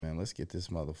Let's get this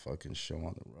motherfucking show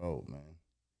on the road, man.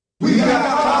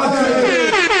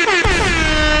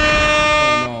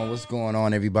 What's going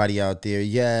on, everybody out there?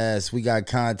 Yes, we got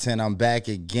content. I'm back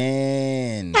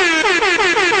again. Gotta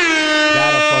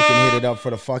fucking hit it up for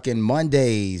the fucking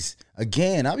Mondays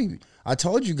again. I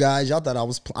told you guys, y'all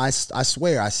thought I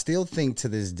swear, I still think to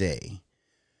this day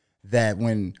that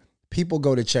when people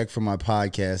go to check for my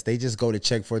podcast, they just go to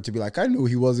check for it to be like, I knew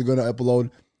he wasn't gonna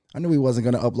upload. I knew he wasn't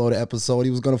gonna upload an episode.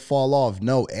 He was gonna fall off.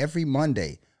 No, every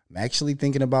Monday, I'm actually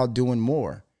thinking about doing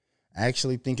more. Let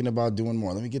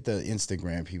me get the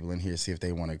Instagram people in here, see if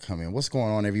they want to come in. What's going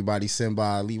on, everybody? Simba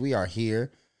Ali, we are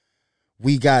here.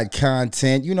 We got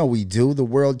content. You know we do. The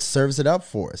world serves it up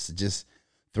for us. It just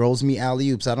throws me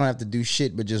alley-oops. I don't have to do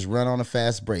shit but just run on a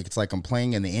fast break. It's like I'm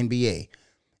playing in the NBA.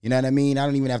 You know what I mean? I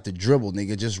don't even have to dribble,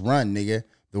 nigga. Just run, nigga.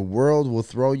 The world will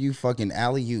throw you fucking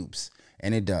alley-oops,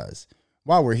 and it does.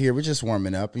 While we're here, we're just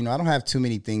warming up. You know, I don't have too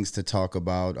many things to talk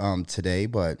about today,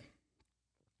 but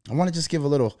I want to just give a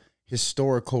little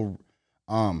historical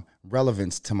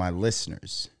relevance to my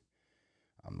listeners.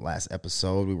 Last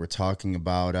episode, we were talking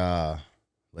about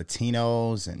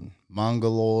Latinos and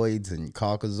Mongoloids and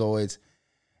Caucasoids,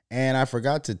 and I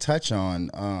forgot to touch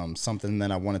on something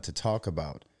that I wanted to talk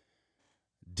about.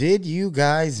 Did you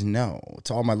guys know,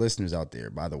 to all my listeners out there,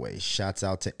 by the way, shouts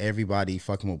out to everybody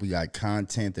fucking with We Got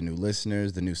Content, the new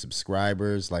listeners, the new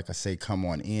subscribers. Like I say, come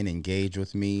on in, engage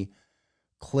with me.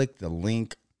 Click the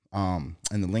link in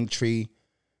the link tree.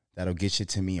 That'll get you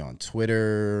to me on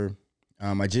Twitter.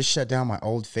 I just shut down my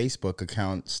old Facebook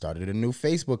account, started a new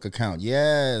Facebook account.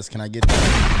 Yes, can I get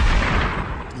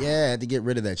that? Yeah, I had to get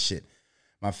rid of that shit.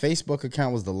 My Facebook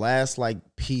account was the last,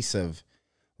 like, piece of,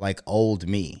 like, old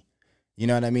me. You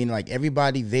know what I mean? Like,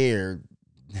 everybody there,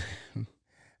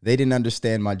 they didn't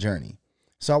understand my journey.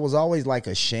 So I was always, like,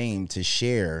 ashamed to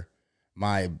share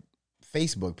my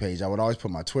Facebook page. I would always put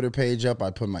my Twitter page up.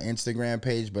 I'd put my Instagram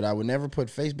page, but I would never put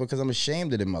Facebook because I'm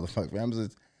ashamed of them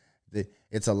motherfuckers.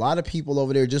 It's a lot of people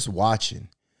over there just watching,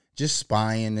 just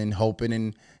spying and hoping,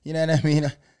 and you know what I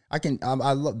mean?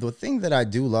 I love the thing that I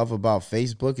do love about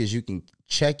Facebook is you can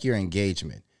check your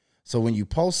engagement. So when you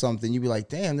post something, you be like,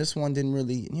 damn, this one didn't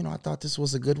really, I thought this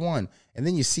was a good one. And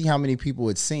then you see how many people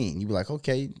it's seen. You be like,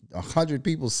 okay, 100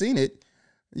 people seen it.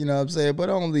 You know what I'm saying? But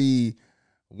only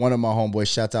one of my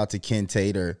homeboys, shouts out to Ken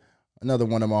Tate, or another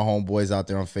one of my homeboys out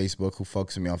there on Facebook who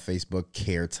fucks with me on Facebook,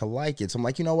 care to like it. So I'm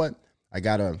like, you know what? I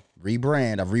got to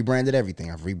rebrand. I've rebranded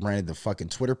everything. I've rebranded the fucking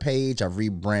Twitter page. I've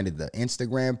rebranded the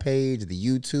Instagram page, the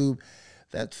YouTube.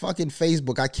 That fucking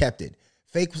Facebook, I kept it.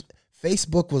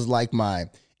 Facebook was like my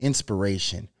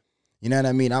inspiration. You know what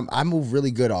I mean? I move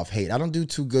really good off hate. I don't do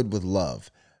too good with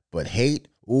love. But hate,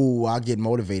 ooh, I'll get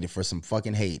motivated for some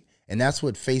fucking hate. And that's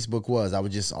what Facebook was. I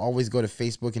would just always go to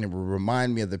Facebook, and it would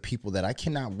remind me of the people that I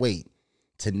cannot wait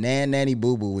to nanny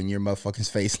boo boo in your motherfucking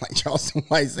face. Like Charleston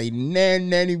White say,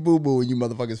 nanny boo boo in your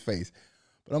motherfucking face.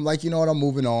 But I'm like, you know what? I'm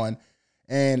moving on.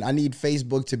 And I need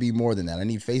Facebook to be more than that. I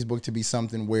need Facebook to be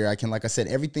something where I can, like I said,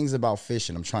 everything's about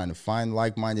fishing. I'm trying to find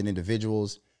like-minded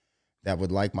individuals that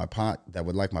would like my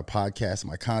podcast,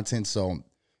 my content. So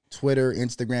Twitter,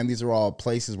 Instagram, these are all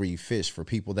places where you fish for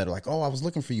people that are like, oh, I was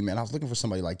looking for you, man. I was looking for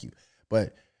somebody like you.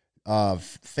 But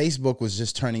Facebook was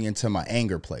just turning into my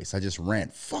anger place. I just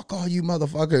rant, fuck all you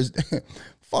motherfuckers.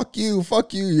 fuck you.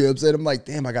 You know what I'm saying? I'm like,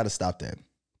 damn, I got to stop that.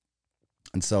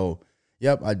 And so,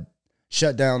 yep, I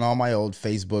shut down all my old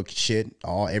Facebook shit,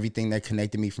 everything that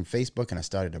connected me from Facebook, and I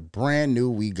started a brand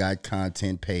new We Got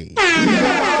Content page.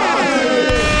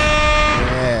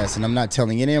 Yes, and I'm not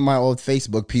telling any of my old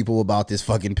Facebook people about this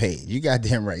fucking page. You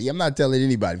goddamn right. I'm not telling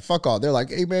anybody. Fuck all. They're like,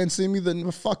 hey, man, send me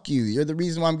fuck you. You're the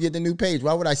reason why I'm getting a new page.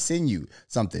 Why would I send you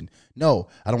something? No,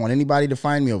 I don't want anybody to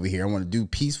find me over here. I want to do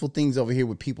peaceful things over here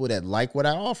with people that like what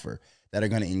I offer, that are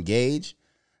going to engage,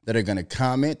 that are going to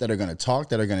comment, that are going to talk,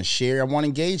 that are going to share. I want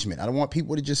engagement. I don't want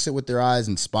people to just sit with their eyes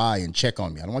and spy and check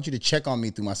on me. I don't want you to check on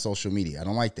me through my social media. I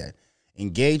don't like that.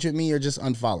 Engage with me or just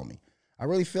unfollow me. I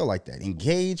really feel like that.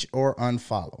 Engage or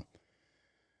unfollow.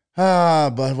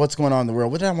 But what's going on in the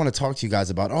world? What did I want to talk to you guys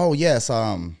about? Oh, yes.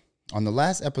 On the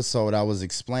last episode, I was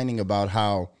explaining about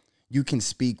how you can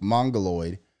speak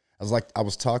Mongoloid. I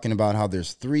was talking about how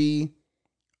there's 3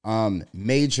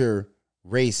 major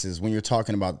races when you're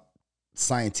talking about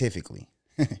scientifically.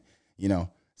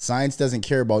 Science doesn't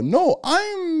care about, no,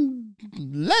 I'm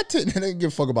Latin. They don't give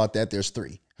a fuck about that. There's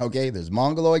 3. Okay, there's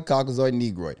Mongoloid, Caucasoid,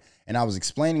 Negroid. And I was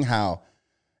explaining how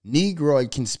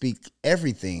Negroid can speak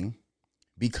everything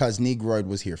because Negroid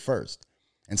was here first.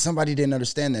 And somebody didn't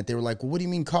understand that. They were like, well, what do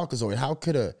you mean Caucasoid? How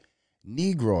could a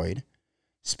Negroid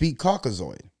speak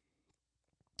Caucasoid?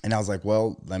 And I was like,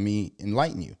 well, let me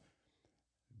enlighten you.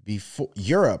 before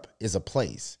Europe is a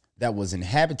place that was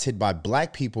inhabited by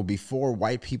black people before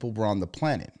white people were on the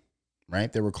planet,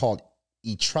 right? They were called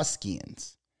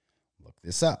Etruscans. Look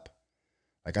this up.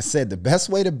 Like I said, the best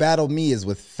way to battle me is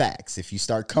with facts. If you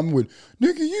start coming with,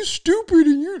 nigga, you stupid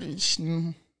and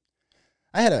you,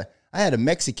 I had a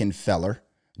Mexican feller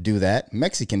do that.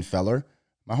 Mexican feller.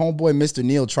 My homeboy, Mr.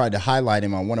 Neal, tried to highlight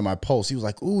him on one of my posts. He was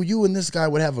like, ooh, you and this guy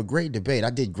would have a great debate. I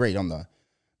did great on the,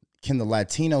 can the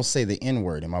Latinos say the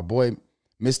N-word? And my boy,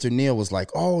 Mr. Neal, was like,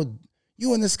 oh,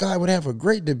 you and this guy would have a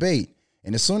great debate.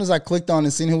 And as soon as I clicked on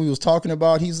and seen who he was talking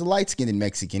about, he's a light-skinned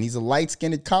Mexican. He's a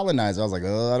light-skinned colonizer. I was like,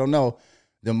 I don't know.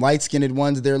 Them light-skinned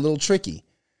ones, they're a little tricky.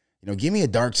 You know, give me a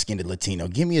dark-skinned Latino.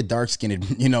 Give me a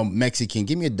dark-skinned, Mexican.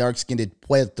 Give me a dark-skinned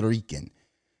Puerto Rican.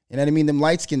 You know what I mean? Them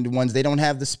light-skinned ones, they don't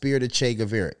have the spirit of Che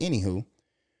Guevara. Anywho,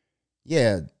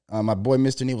 yeah, my boy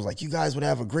Mr. Neal was like, you guys would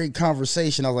have a great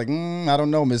conversation. I was like, I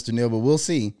don't know, Mr. Neal, but we'll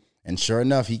see. And sure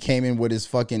enough, he came in with his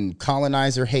fucking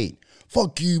colonizer hate.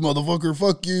 Fuck you, motherfucker.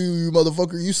 Fuck you,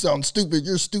 motherfucker. You sound stupid.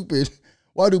 You're stupid.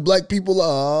 Why do black people?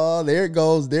 Oh, there it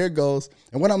goes. There it goes.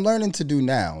 And what I'm learning to do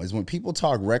now is when people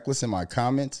talk reckless in my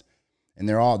comments, and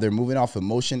they're moving off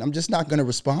emotion, I'm just not going to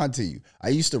respond to you. I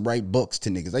used to write books to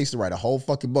niggas. I used to write a whole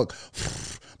fucking book.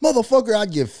 Motherfucker,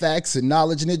 I'd give facts and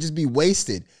knowledge and it'd just be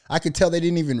wasted. I could tell they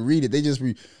didn't even read it. They just,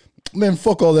 man,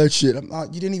 fuck all that shit. You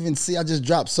didn't even see. I just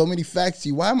dropped so many facts to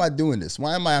you. Why am I doing this?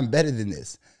 Why am I'm better than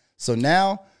this? So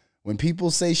now when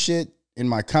people say shit in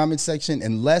my comment section,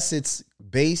 unless it's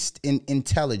based in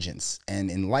intelligence and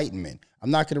enlightenment,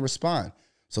 I'm not going to respond.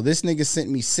 So this nigga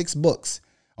sent me 6 books.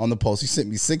 On the post, he sent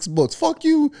me 6 books. Fuck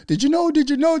you. Did you know?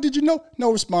 Did you know? Did you know?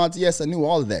 No response. Yes, I knew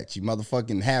all of that. You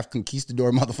motherfucking half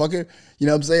conquistador motherfucker. You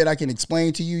know what I'm saying? I can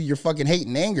explain to you your fucking hate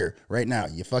and anger right now.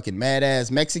 You fucking mad ass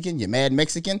Mexican. You mad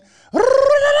Mexican.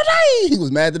 He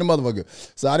was mad to the motherfucker.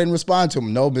 So I didn't respond to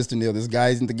him. No, Mr. Neal, this guy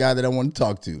isn't the guy that I want to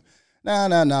talk to.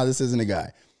 Nah, this isn't a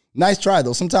guy. Nice try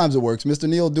though. Sometimes it works. Mr.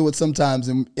 Neal will do it sometimes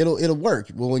and it'll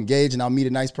work. We'll engage and I'll meet a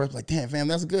nice person. Like, damn, fam,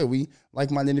 that's good. We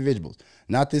like-minded individuals.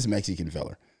 Not this Mexican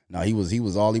fella. No, he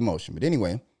was all emotion. But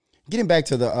anyway, getting back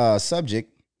to the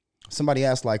subject, somebody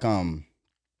asked like,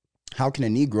 how can a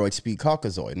Negroid speak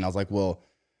Caucasoid? And I was like, well,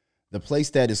 the place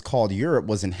that is called Europe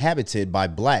was inhabited by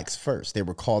blacks first. They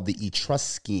were called the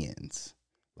Etruscans.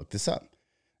 Look this up.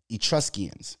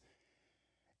 Etruscans.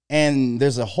 And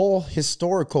there's a whole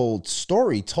historical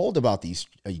story told about these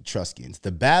Etruscans.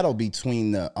 The battle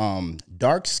between the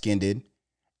dark-skinned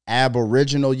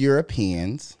Aboriginal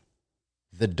Europeans,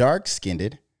 the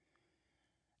dark-skinned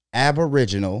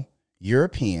Aboriginal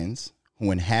Europeans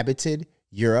who inhabited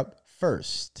Europe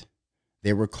first.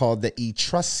 They were called the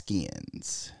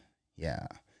Etruscans. Yeah.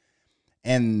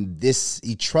 And this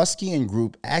Etruscan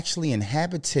group actually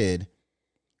inhabited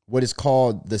what is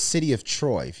called the city of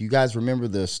Troy. If you guys remember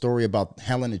the story about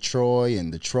Helen of Troy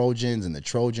and the Trojans and the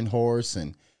Trojan horse,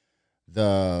 and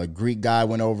the Greek guy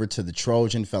went over to the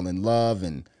Trojan, fell in love,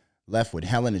 and left with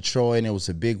Helen of Troy, and it was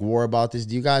a big war about this.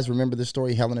 Do you guys remember the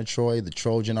story? Helen of Troy, the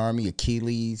Trojan army,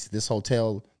 Achilles, this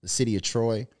hotel, the city of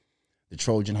Troy, the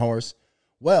Trojan horse.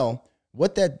 Well,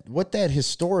 what that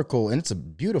historical, and it's a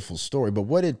beautiful story, but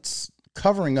what it's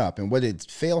covering up and what it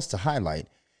fails to highlight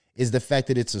is the fact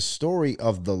that it's a story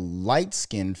of the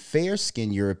light-skinned,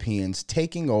 fair-skinned Europeans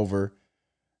taking over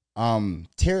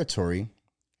territory,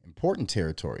 important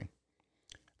territory,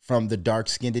 from the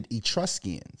dark-skinned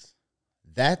Etruscans.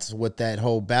 That's what that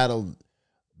whole battle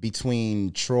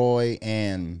between Troy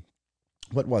and,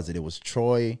 what was it? It was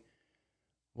Troy.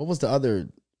 What was the other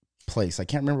place? I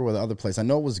can't remember what the other place. I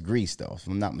know it was Greece, though. If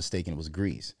I'm not mistaken, it was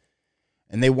Greece.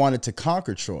 And they wanted to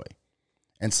conquer Troy.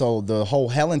 And so the whole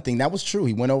Helen thing, that was true.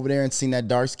 He went over there and seen that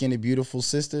dark-skinned, beautiful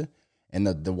sister. And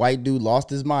the white dude lost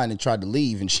his mind and tried to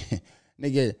leave. And shit,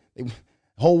 nigga,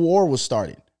 whole war was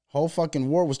started. Whole fucking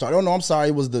war was started. Oh, no, I'm sorry.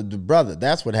 It was the brother.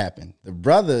 That's what happened. The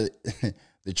brother,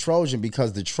 the Trojan,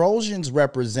 because the Trojans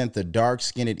represent the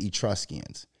dark-skinned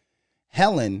Etruscans.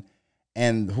 Helen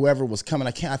and whoever was coming,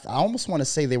 I almost want to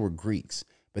say they were Greeks,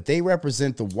 but they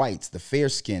represent the whites, the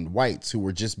fair-skinned whites who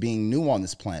were just being new on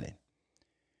this planet.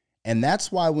 And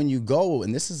that's why when you go,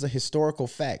 and this is a historical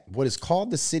fact, what is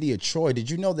called the city of Troy, did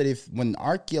you know that when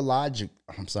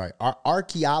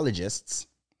archaeologists,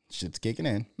 shit's kicking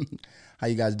in, how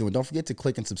you guys doing? Don't forget to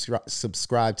click and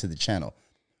subscribe to the channel.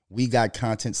 We got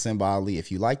content symbolically.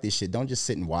 If you like this shit, don't just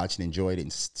sit and watch and enjoy it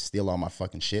and steal all my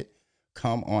fucking shit.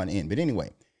 Come on in. But anyway,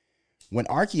 when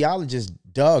archaeologists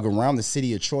dug around the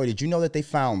city of Troy, did you know that they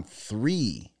found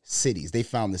 3 cities? They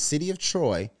found the city of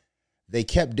Troy. They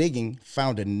kept digging,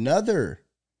 found another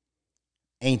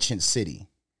ancient city.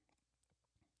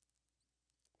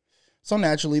 So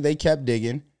naturally, they kept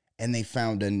digging, and they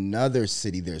found another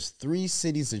city. There's 3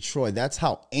 cities of Troy. That's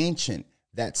how ancient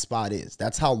that spot is.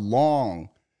 That's how long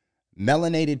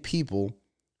melanated people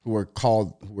who were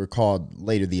called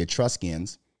later the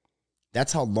Etruscans,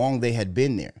 that's how long they had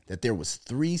been there, that there was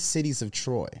 3 cities of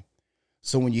Troy.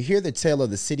 So when you hear the tale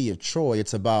of the city of Troy,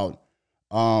 it's about,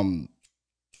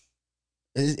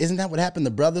 isn't that what happened?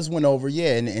 The brothers went over,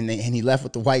 yeah, and he left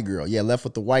with the white girl. Yeah, left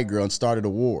with the white girl and started a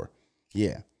war.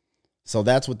 Yeah. So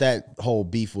that's what that whole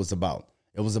beef was about.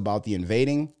 It was about the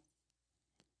invading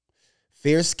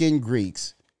fair-skinned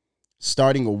Greeks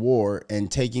starting a war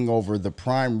and taking over the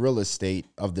prime real estate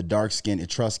of the dark-skinned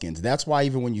Etruscans. That's why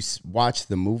even when you watch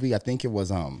the movie, I think it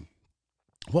was,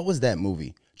 what was that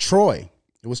movie? Troy.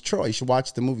 It was Troy. You should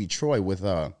watch the movie Troy with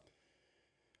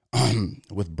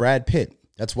Brad Pitt.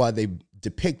 That's why they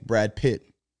depict Brad Pitt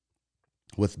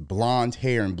with blonde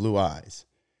hair and blue eyes.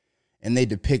 And they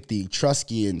depict the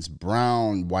Etruscans,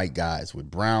 brown white guys with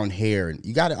brown hair. And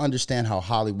you got to understand how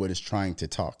Hollywood is trying to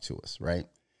talk to us, right?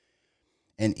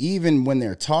 And even when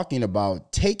they're talking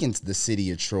about taking the city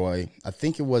of Troy, I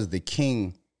think it was the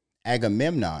king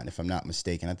Agamemnon, if I'm not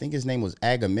mistaken. I think his name was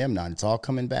Agamemnon. It's all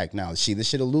coming back now. This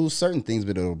shit will lose certain things,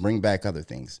 but it'll bring back other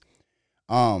things.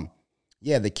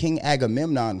 Yeah, the king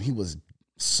Agamemnon, he was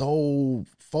so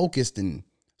focused and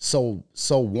so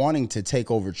wanting to take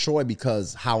over Troy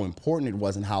because how important it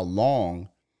was and how long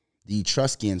the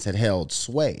Etruscans had held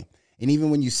sway. And even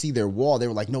when you see their wall, they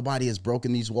were like, nobody has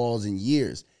broken these walls in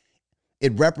years.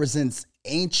 It represents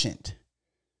ancient.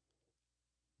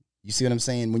 You see what I'm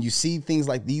saying? When you see things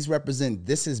like these represent,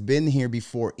 this has been here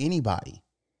before anybody.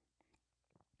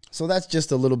 So that's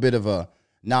just a little bit of a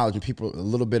knowledge and a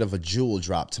little bit of a jewel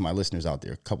drop to my listeners out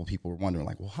there. A couple people were wondering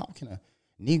like, well, how can a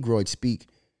Negroid speak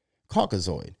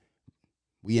Caucasoid?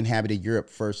 We inhabited Europe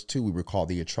first too. We were called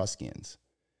the Etruscans.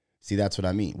 See, that's what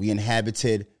I mean. We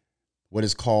inhabited what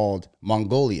is called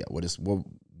Mongolia,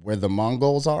 where the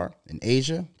Mongols are in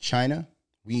Asia, China.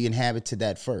 We inhabited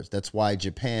that first. That's why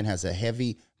Japan has a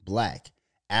heavy black,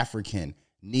 African,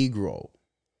 Negro,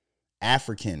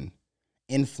 African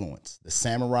influence. The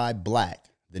samurai black,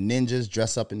 the ninjas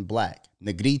dress up in black,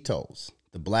 negritos,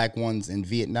 the black ones in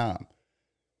Vietnam.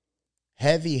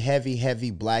 Heavy, heavy, heavy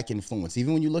black influence.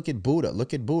 Even when you look at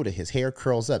Buddha, his hair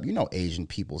curls up. You know Asian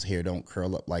people's hair don't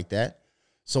curl up like that.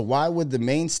 So why would the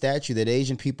main statue that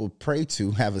Asian people pray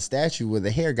to have a statue where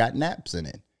the hair got naps in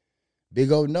it?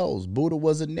 Big old nose. Buddha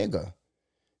was a nigga.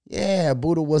 Yeah,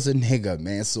 Buddha was a nigga,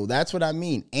 man. So that's what I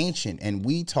mean, ancient. And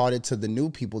we taught it to the new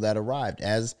people that arrived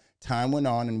as time went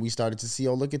on and we started to see,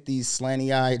 oh, look at these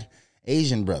slanty-eyed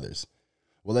Asian brothers.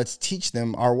 Well, let's teach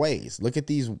them our ways. Look at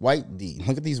these white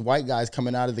guys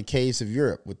coming out of the caves of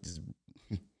Europe with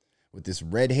this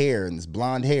red hair and this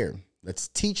blonde hair. Let's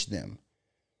teach them.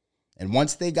 And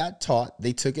once they got taught,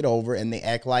 they took it over and they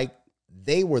act like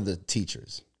they were the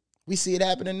teachers. We see it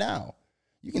happening now.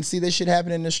 You can see this shit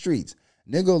happening in the streets.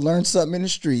 Nigga learn something in the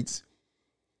streets,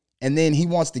 and then he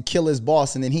wants to kill his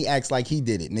boss, and then he acts like he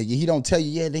did it. Nigga, he don't tell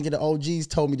you, yeah, nigga, the OGs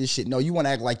told me this shit. No, you want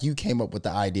to act like you came up with the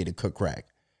idea to cook crack,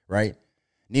 right?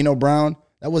 Nino Brown,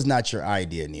 that was not your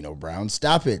idea, Nino Brown.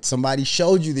 Stop it. Somebody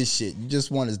showed you this shit. You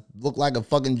just want to look like a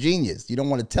fucking genius. You don't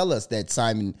want to tell us that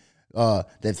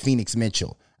that Phoenix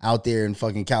Mitchell out there in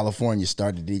fucking California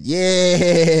started it.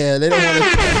 Yeah, they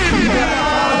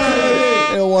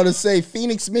don't want to say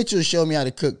Phoenix Mitchell showed me how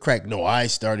to cook crack. No, I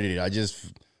started it. I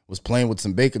just was playing with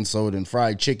some baking soda and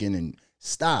fried chicken and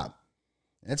stop.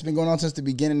 That's been going on since the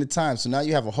beginning of time. So now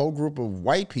you have a whole group of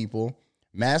white people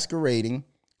masquerading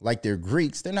like they're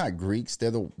Greeks. They're not Greeks.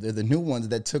 They're the new ones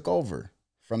that took over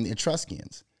from the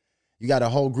Etruscans. You got a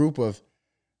whole group of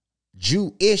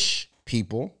Jewish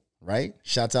people, right?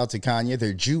 Shouts out to Kanye.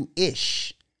 They're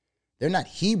Jewish. They're not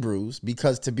Hebrews,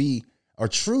 because to be a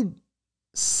true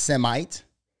Semite,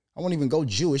 I won't even go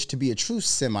Jewish, to be a true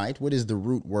Semite, what is the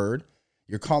root word?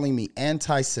 You're calling me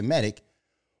anti-Semitic.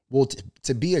 Well,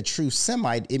 to be a true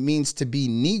Semite, it means to be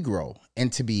Negro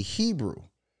and to be Hebrew.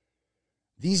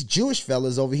 These Jewish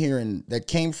fellas over here that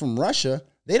came from Russia,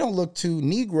 they don't look too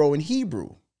Negro and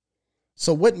Hebrew.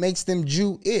 So what makes them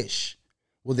Jewish?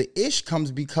 Well, the ish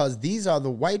comes because these are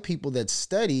the white people that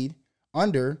studied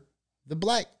under the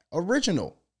black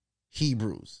original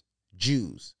Hebrews,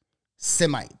 Jews,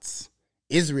 Semites,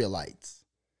 Israelites.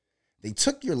 They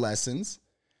took your lessons,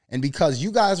 and because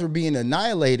you guys were being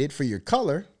annihilated for your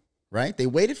color, right? They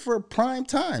waited for a prime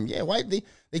time. Yeah, white,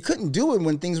 they couldn't do it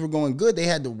when things were going good. They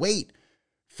had to wait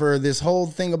for this whole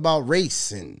thing about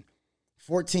race. In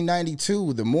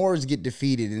 1492, the Moors get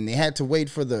defeated, and they had to wait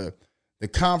for the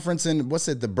conference and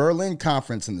the Berlin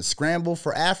Conference and the scramble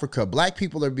for Africa. Black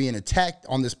people are being attacked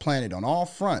on this planet on all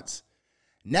fronts.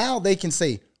 Now they can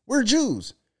say, We're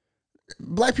Jews.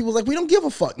 Black people like, we don't give a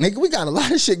fuck, nigga. We got a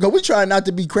lot of shit go. We try not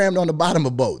to be crammed on the bottom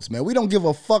of boats, man. We don't give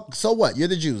a fuck. So what? You're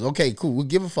the Jews. Okay, cool. We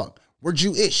give a fuck. We're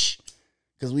Jewish.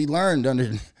 Because we learned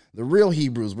under the real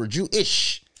Hebrews, we're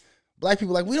Jewish. Black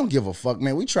people like, we don't give a fuck,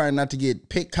 man. We trying not to get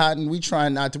pick cotton. We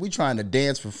trying to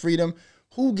dance for freedom.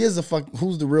 Who gives a fuck?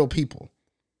 Who's the real people?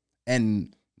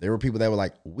 And there were people that were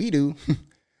like, we do.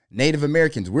 Native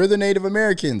Americans. We're the Native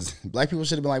Americans. Black people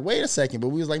should have been like, wait a second. But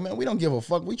we was like, man, we don't give a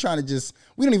fuck. We don't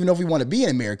even know if we want to be in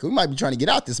America. We might be trying to get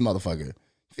out this motherfucker.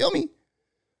 Feel me?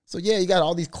 So yeah, you got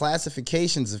all these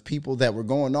classifications of people that were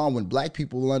going on when black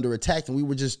people were under attack, and we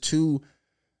were too,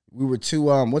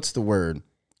 what's the word?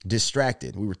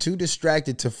 Distracted. We were too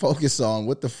distracted to focus on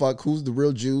what the fuck, who's the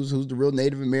real Jews, who's the real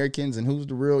Native Americans, and who's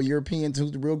the real Europeans,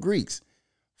 who's the real Greeks.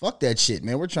 Fuck that shit,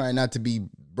 man. We're trying not to be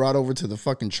brought over to the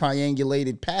fucking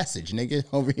triangulated passage, nigga,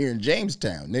 over here in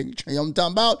Jamestown, nigga. You know what I'm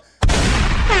talking about?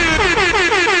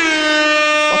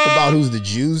 Fuck about who's the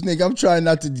Jews, nigga. I'm trying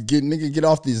not to get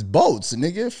off these boats,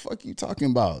 nigga. Fuck you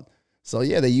talking about? So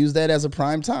yeah, they used that as a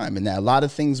prime time, and a lot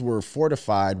of things were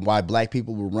fortified why black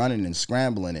people were running and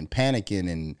scrambling and panicking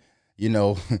and, you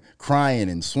know, crying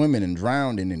and swimming and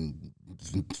drowning and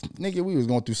nigga, we was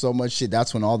going through so much shit.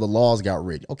 That's when all the laws got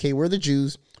written. Okay, we're the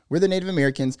Jews. We're the Native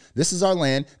Americans. This is our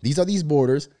land. These are these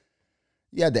borders.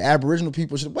 Yeah, the Aboriginal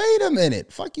people should, wait a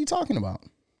minute. Fuck you talking about?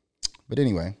 But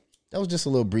anyway, that was just a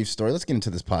little brief story. Let's get into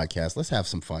this podcast. Let's have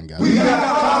some fun, guys.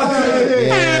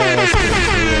 Yeah, let's get into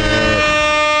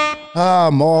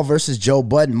it. Maul versus Joe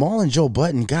Budden. Maul and Joe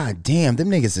Budden, god damn, them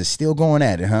niggas is still going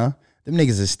at it, huh? Them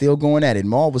niggas is still going at it.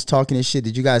 Maul was talking his shit.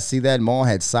 Did you guys see that? Maul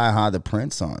had Sci-Hi the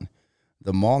Prince on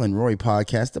the Maul and Rory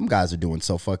podcast. Them guys are doing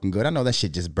so fucking good. I know that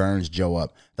shit just burns Joe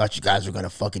up. Thought you guys were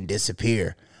gonna fucking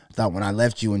disappear. Thought when I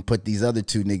left you and put these other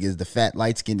two niggas, the fat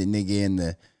light-skinned nigga and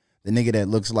the nigga that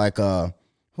looks like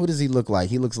who does he look like?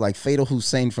 He looks like Fatal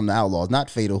Hussein from the Outlaws. Not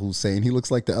Fatal Hussein. He looks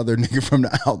like the other nigga from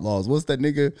the Outlaws. What's that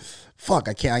nigga? Fuck,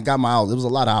 I got my Outlaws. There was a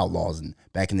lot of Outlaws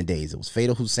back in the days. It was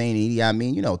Fatal Hussein, Idi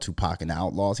Amin, you know, Tupac and the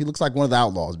Outlaws. He looks like one of the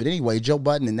Outlaws. But anyway, Joe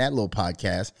Budden in that little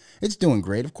podcast, it's doing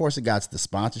great. Of course, it got the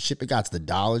sponsorship. It got the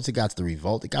dollars. It got the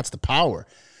revolt. It got the power.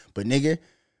 But nigga,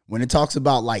 when it talks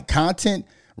about like content,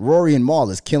 Rory and Maul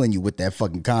is killing you with that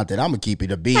fucking content. I'm going to keep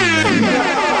it a beat,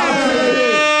 man.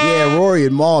 Yeah, Rory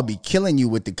and Maul be killing you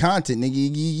with the content, nigga.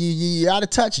 You out of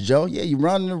touch, Joe. Yeah, you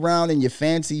running around in your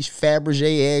fancy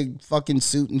Fabergé egg fucking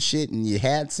suit and shit and your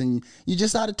hats, and you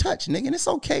just out of touch, nigga. And it's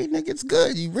okay, nigga. It's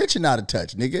good. You rich and out of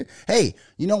touch, nigga. Hey,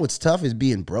 you know what's tough is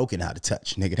being broke and out of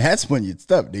touch, nigga. That's when you're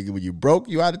tough, nigga. When you broke,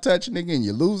 you out of touch, nigga, and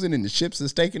you're losing and the ships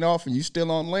is taking off and you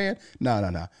still on land.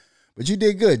 Nah. But you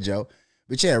did good, Joe.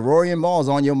 But yeah, Rory and Maul's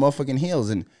on your motherfucking heels,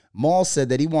 and Maul said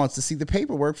that he wants to see the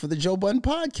paperwork for the Joe Budden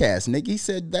podcast. Nigga, he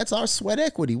said, that's our sweat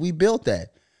equity. We built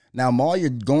that. Now, Maul, you're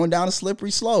going down a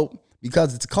slippery slope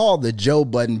because it's called the Joe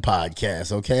Budden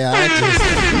podcast, okay?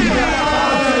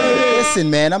 Listen,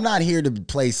 man, I'm not here to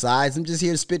play sides. I'm just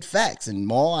here to spit facts. And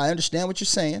Maul, I understand what you're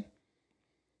saying.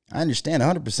 I understand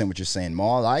 100% what you're saying,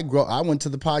 Maul. I went to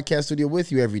the podcast studio with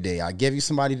you every day. I gave you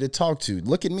somebody to talk to.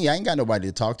 Look at me. I ain't got nobody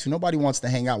to talk to. Nobody wants to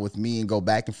hang out with me and go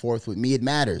back and forth with me. It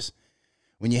matters.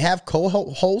 When you have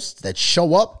co-hosts that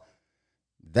show up,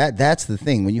 that's the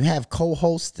thing. When you have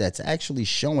co-hosts that's actually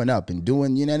showing up and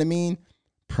doing, you know what I mean?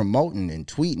 Promoting and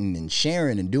tweeting and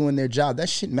sharing and doing their job, that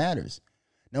shit matters.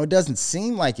 Now, it doesn't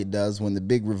seem like it does when the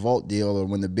big Revolt deal or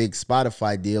when the big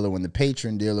Spotify deal or when the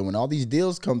Patreon deal or when all these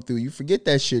deals come through. You forget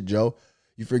that shit, Joe.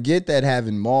 You forget that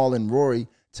having Maul and Rory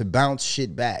to bounce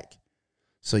shit back.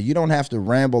 So you don't have to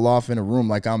ramble off in a room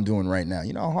like I'm doing right now.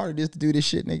 You know how hard it is to do this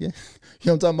shit, nigga? You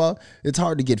know what I'm talking about? It's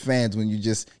hard to get fans when you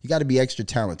got to be extra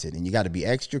talented and you got to be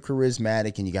extra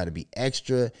charismatic and you got to be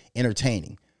extra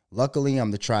entertaining. Luckily, I'm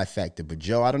the trifecta. But,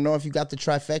 Joe, I don't know if you got the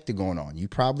trifecta going on. You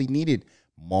probably needed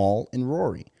Maul and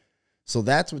Rory. So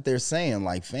that's what they're saying.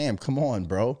 Like, fam, come on,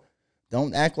 bro.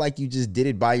 Don't act like you just did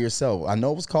it by yourself. I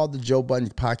know it was called the Joe Budden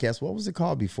podcast. What was it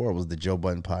called before it was the Joe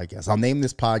Budden podcast? I'll name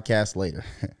this podcast later.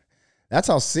 That's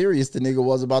how serious the nigga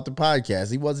was about the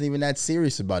podcast. He wasn't even that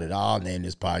serious about it. I'll name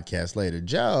this podcast later.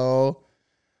 Joe.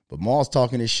 But Maul's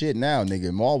talking his shit now,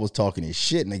 nigga. Maul was talking his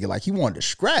shit, nigga. Like, he wanted to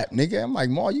scrap, nigga. I'm like,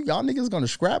 Maul, y'all niggas gonna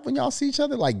scrap when y'all see each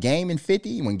other? Like, Game and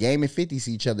 50? When Game and 50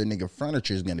 see each other, nigga,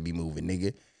 furniture's gonna be moving,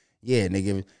 nigga. Yeah,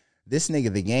 nigga. This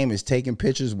nigga, the Game is taking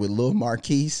pictures with Lil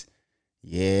Marquise.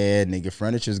 Yeah, nigga,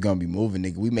 furniture's gonna be moving,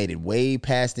 nigga. We made it way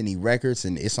past any records,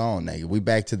 and it's on, nigga. We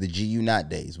back to the GU Not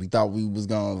days. We thought we was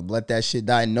gonna let that shit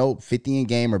die. Nope, 50 and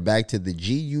Game are back to the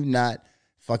GU Not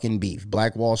fucking beef.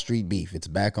 Black Wall Street beef. It's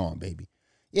back on, baby.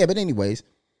 Yeah, but anyways,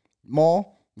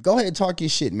 Maul, go ahead and talk your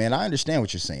shit, man. I understand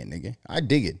what you're saying, nigga. I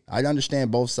dig it. I understand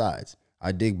both sides.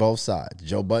 I dig both sides.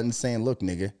 Joe Budden saying, look,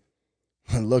 nigga,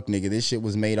 look, nigga, this shit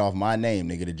was made off my name,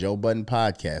 nigga, the Joe Budden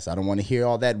podcast. I don't want to hear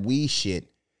all that we shit.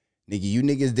 Nigga, you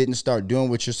niggas didn't start doing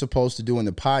what you're supposed to do in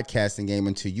the podcasting game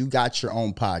until you got your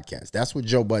own podcast. That's what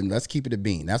Joe Budden, let's keep it a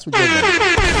bean. That's what Joe Budden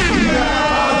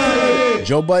is.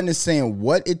 Joe Budden is saying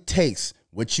what it takes,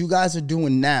 what you guys are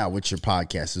doing now with your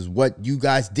podcast is what you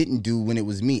guys didn't do when it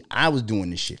was me. I was doing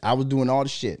the shit. I was doing all the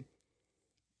shit.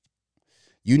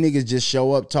 You niggas just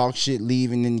show up, talk shit,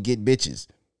 leave, and then get bitches.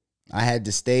 I had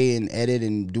to stay and edit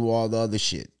and do all the other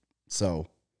shit. So,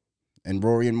 and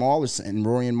Rory and Maul are saying,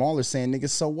 nigga,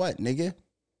 so what, nigga?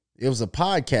 It was a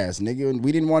podcast, nigga, and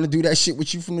we didn't want to do that shit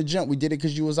with you from the jump. We did it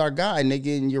because you was our guy,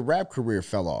 nigga, and your rap career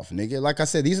fell off, nigga. Like I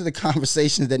said, these are the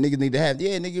conversations that niggas need to have.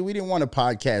 Yeah, nigga, we didn't want a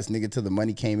podcast, nigga, till the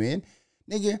money came in.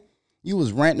 Nigga, you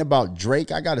was ranting about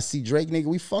Drake. I got to see Drake, nigga.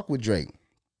 We fuck with Drake.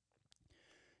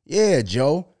 Yeah,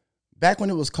 Joe. Back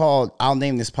when it was called I'll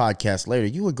Name This Podcast Later,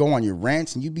 you would go on your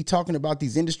rants and you'd be talking about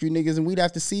these industry niggas and we'd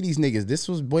have to see these niggas. This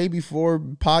was way before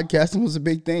podcasting was a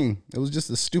big thing. It was just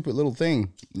a stupid little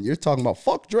thing. You're talking about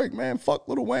fuck Drake, man. Fuck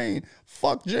Lil Wayne.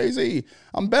 Fuck Jay-Z.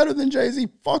 I'm better than Jay-Z.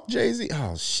 Fuck Jay-Z.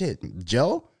 Oh, shit.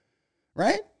 Joe?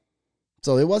 Right?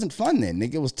 So it wasn't fun then,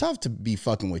 nigga. It was tough to be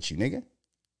fucking with you, nigga.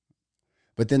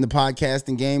 But then the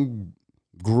podcasting game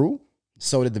grew.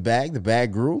 So did the bag. The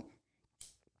bag grew.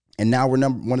 And now we're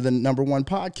one of the number one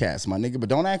podcasts, my nigga. But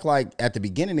don't act like at the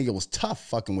beginning, nigga, it was tough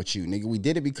fucking with you, nigga. We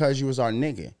did it because you was our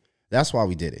nigga. That's why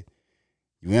we did it.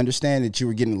 You understand that you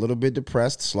were getting a little bit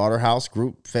depressed. Slaughterhouse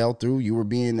group fell through. You were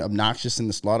being obnoxious in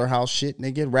the Slaughterhouse shit,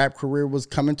 nigga. Rap career was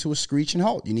coming to a screeching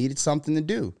halt. You needed something to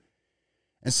do.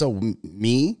 And so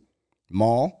me,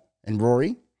 Maul, and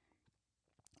Rory,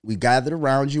 we gathered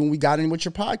around you and we got in with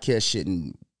your podcast shit.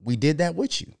 And we did that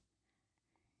with you.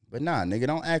 But nah, nigga,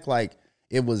 don't act like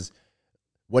it was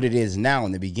what it is now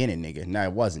in the beginning, nigga. No,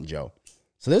 it wasn't, Joe.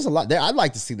 So there's a lot there. I'd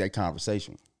like to see that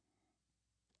conversation.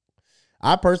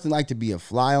 I personally like to be a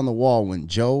fly on the wall when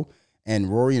Joe and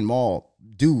Rory and Maul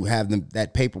do have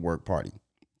that paperwork party.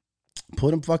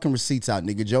 Put them fucking receipts out,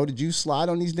 nigga. Joe, did you slide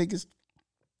on these niggas?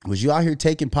 Was you out here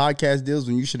taking podcast deals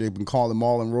when you should have been calling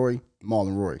Maul and Rory? Maul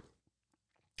and Rory.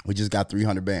 We just got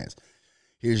 300 bands.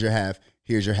 Here's your half.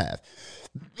 Here's your half.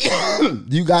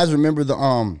 Do you guys remember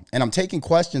and I'm taking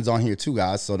questions on here too,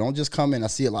 guys, so don't just come in. I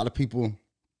see a lot of people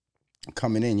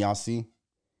coming in. Y'all see?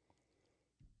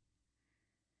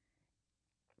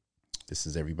 This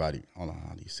is everybody. Hold on,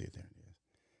 how do you see it there?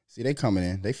 See, they coming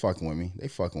in. They fucking with me. They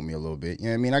fucking with me a little bit. You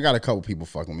know what I mean? I got a couple people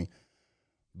fucking with me.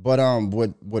 But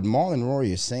what Maul and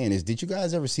Rory is saying is, did you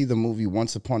guys ever see the movie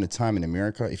Once Upon a Time in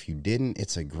America? If you didn't,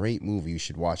 it's a great movie. You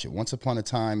should watch it. Once Upon a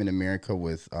Time in America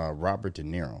with Robert De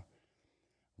Niro.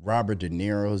 Robert De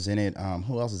Niro's in it.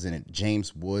 Who else is in it?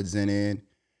 James Woods in it.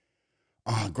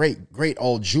 Great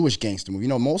old Jewish gangster movie. You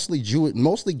know,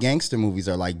 mostly gangster movies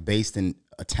are like based in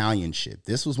Italian shit.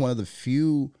 This was one of the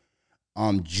few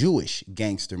Jewish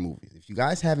gangster movies. If you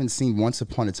guys haven't seen Once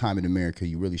Upon a Time in America,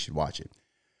 you really should watch it.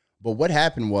 But what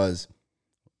happened was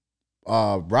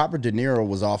Robert De Niro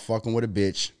was off fucking with a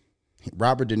bitch.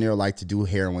 Robert De Niro liked to do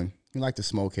heroin. He liked to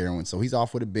smoke heroin. So he's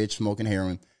off with a bitch smoking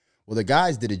heroin. Well, the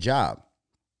guys did a job.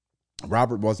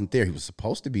 Robert wasn't there. He was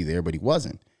supposed to be there, but he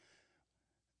wasn't.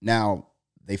 Now,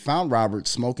 they found Robert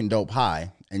smoking dope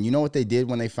high. And you know what they did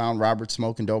when they found Robert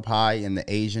smoking dope high in the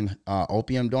Asian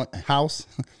opium house?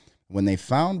 When they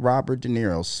found Robert De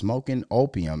Niro smoking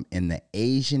opium in the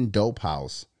Asian dope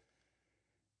house,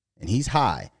 and he's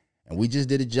high, and we just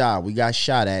did a job, we got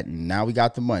shot at, and now we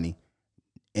got the money.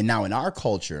 And now in our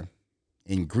culture,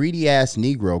 in greedy-ass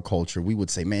Negro culture, we would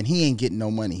say, man, he ain't getting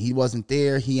no money. He wasn't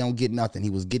there. He don't get nothing.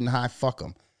 He was getting high. Fuck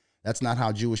him. That's not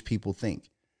how Jewish people think.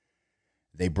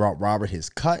 They brought Robert his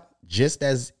cut just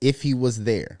as if he was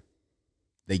there.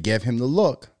 They gave him the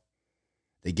look.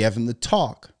 They gave him the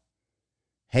talk.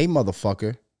 Hey,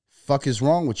 motherfucker, fuck is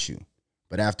wrong with you?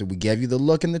 But after we gave you the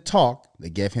look and the talk, they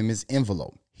gave him his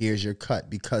envelope. Here's your cut,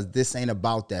 because this ain't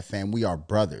about that, fam. We are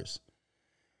brothers.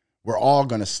 We're all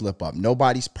going to slip up.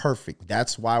 Nobody's perfect.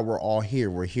 That's why we're all here.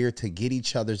 We're here to get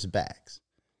each other's backs.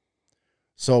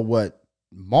 So what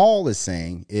Maul is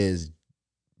saying is,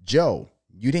 Joe,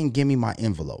 you didn't give me my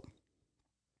envelope.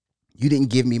 You didn't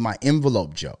give me my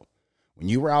envelope, Joe. When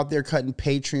you were out there cutting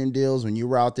Patreon deals, when you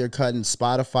were out there cutting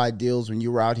Spotify deals, when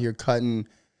you were out here cutting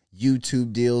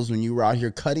YouTube deals, when you were out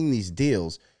here cutting these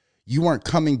deals, you weren't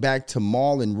coming back to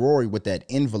Maul and Rory with that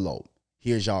envelope.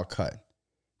 Here's y'all cut.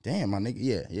 Damn, my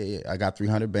nigga. Yeah. I got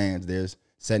 300 bands. There's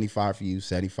 75 for you,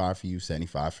 75 for you,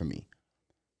 75 for me.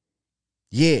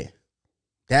 Yeah,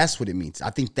 that's what it means.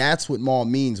 I think that's what Maul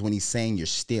means when he's saying you're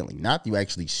stealing. Not you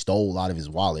actually stole out of his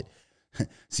wallet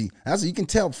See, that's you can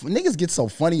tell. Niggas get so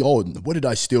funny. Oh, what did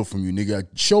I steal from you, nigga?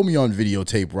 Show me on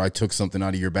videotape where I took something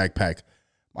out of your backpack.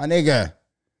 My nigga,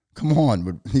 come on.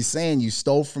 But he's saying you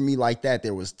stole from me like that.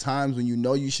 There was times when you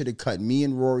know you should have cut me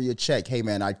and Rory a check. Hey,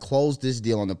 man, I closed this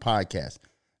deal on the podcast.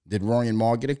 Did Rory and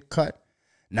Maul get a cut?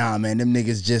 Nah, man, them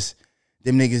niggas just,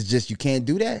 you can't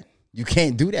do that. You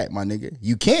can't do that, my nigga.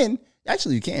 You can.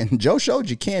 Actually, you can. Joe showed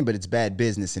you can, but it's bad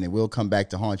business, and it will come back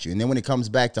to haunt you. And then when it comes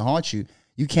back to haunt you,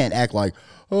 you can't act like,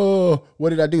 oh, what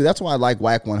did I do? That's why I like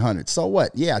Whack 100. So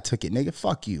what? Yeah, I took it, nigga.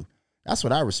 Fuck you. That's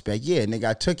what I respect. Yeah, nigga,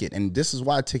 I took it. And this is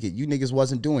why I took it. You niggas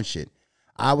wasn't doing shit.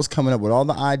 I was coming up with all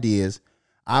the ideas.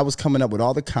 I was coming up with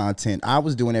all the content. I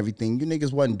was doing everything. You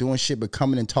niggas wasn't doing shit but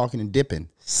coming and talking and dipping.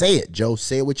 Say it, Joe.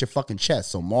 Say it with your fucking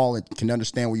chest so Maul can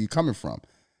understand where you're coming from.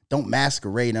 Don't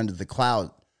masquerade under the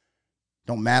cloud.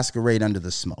 Don't masquerade under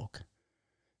the smoke.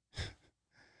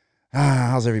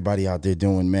 How's everybody out there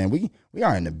doing, man? We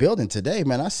are in the building today,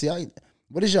 man. I see.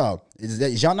 What is y'all?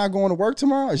 Is y'all not going to work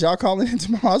tomorrow? Is y'all calling in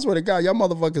tomorrow? I swear to God, y'all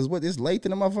motherfuckers, what? It's late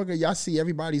in the motherfucker. Y'all see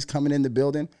everybody's coming in the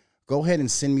building. Go ahead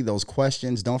and send me those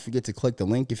questions. Don't forget to click the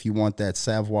link if you want that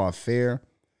savoir affair.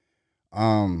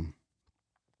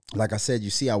 Like I said, you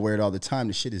see I wear it all the time.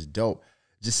 The shit is dope.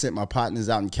 Just sent my partners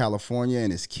out in California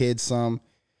and his kids some.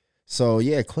 So,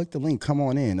 yeah, click the link. Come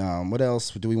on in. What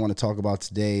else do we want to talk about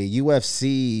today?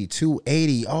 UFC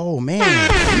 280. Oh, man.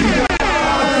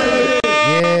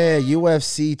 Yeah,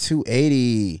 UFC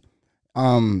 280.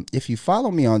 If you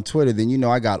follow me on Twitter, then you know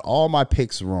I got all my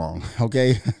picks wrong,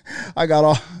 okay? I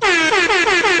got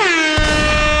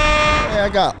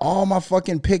all my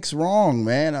fucking picks wrong,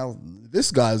 man.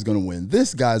 This guy's going to win.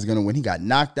 This guy's going to win. He got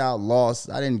knocked out, lost.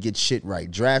 I didn't get shit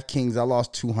right. DraftKings, I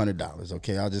lost $200,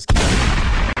 okay?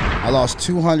 I lost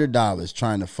 $200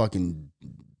 trying to fucking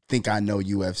think I know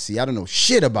UFC. I don't know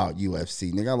shit about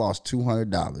UFC, nigga. I lost $200,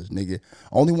 nigga.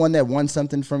 Only one that won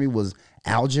something from me was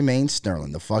Aljamain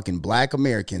Sterling, the fucking black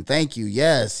American. Thank you.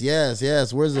 Yes.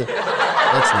 Where's the...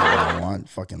 That's not what I want.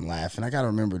 Fucking laughing. I got to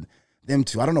remember them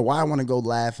two. I don't know why I want to go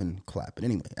laugh and clap. But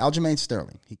anyway, Aljamain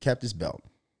Sterling, he kept his belt.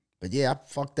 But yeah, I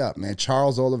fucked up, man.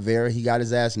 Charles Oliveira, he got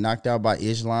his ass knocked out by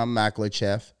Islam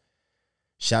Makhachev.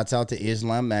 Shouts out to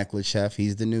Islam Makhachev.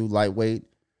 He's the new lightweight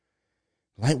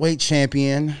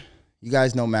champion. You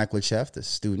guys know Makhachev, the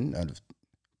student of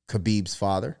Khabib's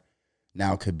father.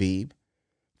 Now Khabib.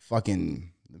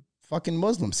 Fucking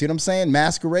Muslims. See what I'm saying?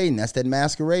 Masquerading. That's that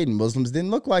masquerading. Muslims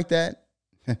didn't look like that.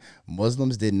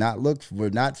 Muslims were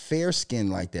not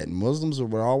fair-skinned like that. Muslims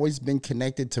were always been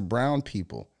connected to brown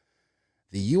people.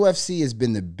 The UFC has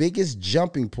been the biggest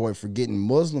jumping point for getting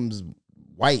Muslims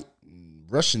white,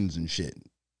 Russians and shit.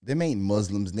 Them ain't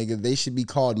Muslims, nigga. They should be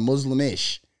called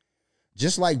Muslimish.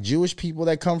 Just like Jewish people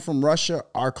that come from Russia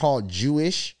are called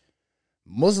Jewish,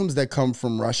 Muslims that come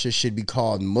from Russia should be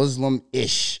called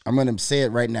Muslim-ish. I'm going to say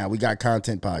it right now. We got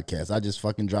content podcast. I just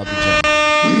fucking dropped the gem.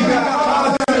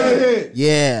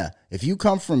 Yeah. If you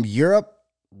come from Europe,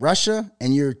 Russia,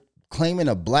 and you're claiming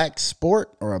a black sport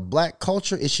or a black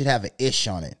culture, it should have an ish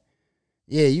on it.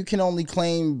 Yeah, you can only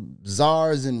claim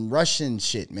czars and Russian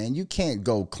shit, man. You can't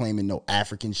go claiming no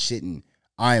African shit and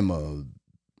I'm a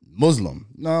Muslim.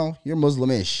 No, you're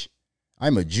Muslimish.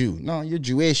 I'm a Jew. No, you're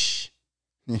Jewish.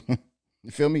 You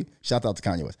feel me? Shout out to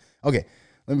Kanye West. Okay,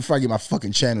 let me before I get my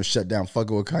fucking channel shut down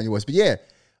fucking with Kanye West. But yeah,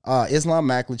 Islam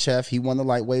Makhachev, he won the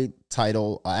lightweight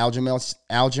title.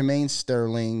 Aljamain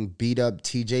Sterling beat up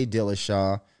TJ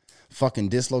Dillashaw. Fucking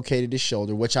dislocated his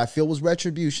shoulder, which I feel was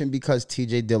retribution because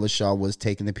TJ Dillashaw was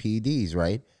taking the PEDs,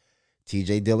 right?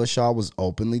 TJ Dillashaw was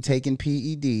openly taking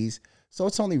PEDs, so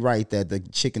it's only right that the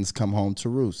chickens come home to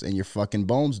roost and your fucking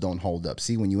bones don't hold up.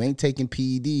 See, when you ain't taking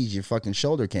PEDs, your fucking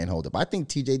shoulder can't hold up. I think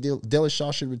TJ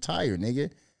Dillashaw should retire,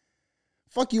 nigga.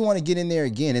 Fuck, you want to get in there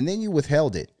again, and then you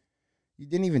withheld it. You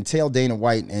didn't even tell Dana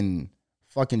White and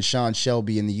fucking Sean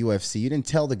Shelby in the UFC. You didn't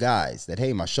tell the guys that,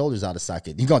 hey, my shoulder's out of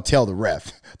socket. You're going to tell the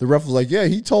ref. The ref was like, yeah,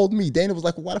 he told me. Dana was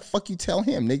like, well, why the fuck you tell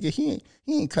him, nigga? He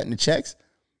ain't cutting the checks.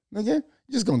 Nigga,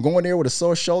 you just going to go in there with a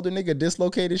sore shoulder, nigga,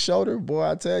 dislocated shoulder? Boy,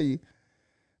 I tell you.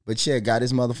 But yeah, got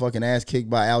his motherfucking ass kicked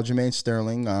by Aljamain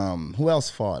Sterling. Who else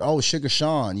fought? Oh, Sugar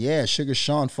Sean. Yeah, Sugar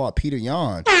Sean fought Peter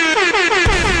Yan. Sugar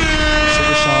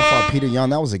Sean fought Peter Yan.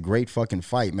 That was a great fucking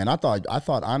fight, man. I thought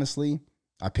honestly,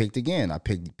 I picked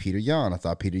Peter Yan. I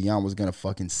thought Peter Yan was going to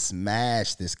fucking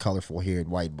smash this colorful-haired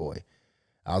white boy.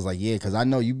 I was like, yeah, because I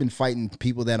know you've been fighting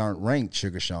people that aren't ranked,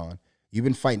 Sugar Sean. You've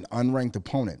been fighting unranked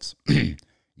opponents.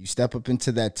 You step up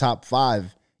into that top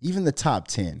 5, even the top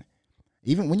 10.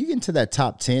 Even when you get into that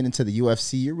top 10 into the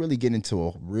UFC, you're really getting into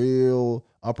a real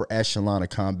upper echelon of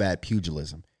combat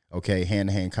pugilism, okay?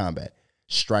 Hand-to-hand combat,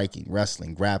 striking,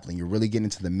 wrestling, grappling. You're really getting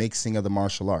into the mixing of the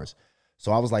martial arts.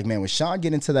 So I was like, man, when Sean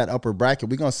get into that upper bracket,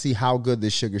 we're going to see how good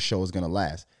this Sugar show is going to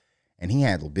last. And he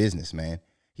handled business, man.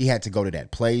 He had to go to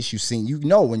that place. When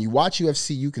you watch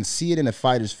UFC, you can see it in a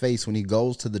fighter's face when he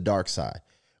goes to the dark side.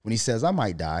 When he says, I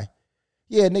might die.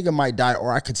 Yeah, nigga might die,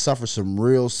 or I could suffer some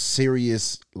real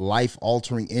serious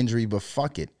life-altering injury, but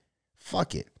fuck it.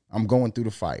 Fuck it. I'm going through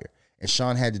the fire. And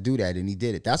Sean had to do that, and he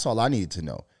did it. That's all I needed to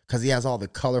know, because he has all the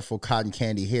colorful cotton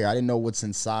candy hair. I didn't know what's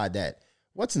inside that.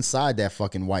 What's inside that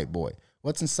fucking white boy?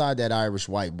 What's inside that Irish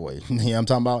white boy? You know what I'm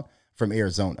talking about? From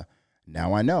Arizona.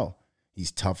 Now I know.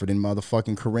 He's tougher than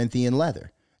motherfucking Corinthian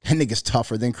leather. That nigga's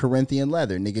tougher than Corinthian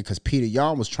leather, nigga, because Peter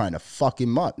Yan was trying to fuck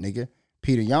him up, nigga.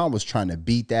 Peter Yan was trying to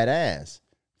beat that ass.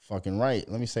 Fucking right.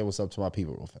 Let me say what's up to my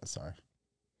people real fast. Sorry.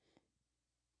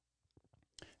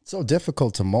 It's so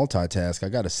difficult to multitask. I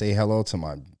got to say hello to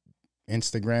my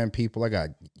Instagram people. I got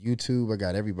YouTube. I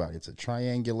got everybody. It's a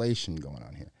triangulation going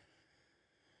on here.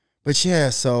 But yeah,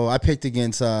 so I picked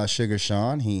against Sugar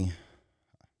Sean. He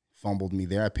fumbled me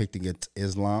there. I picked against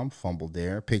Islam. Fumbled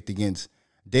there. Picked against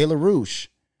De La Rouche.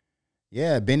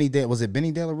 Yeah, was it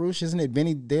Benny De La Rouche? Isn't it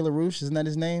Benny De La Rouche? Isn't that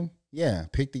his name? Yeah,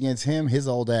 picked against him. His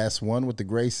old ass won with the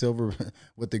gray silver,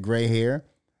 with the gray hair.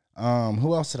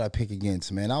 Who else did I pick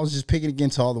against, man? I was just picking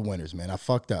against all the winners, man. I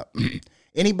fucked up.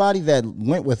 Anybody that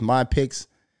went with my picks,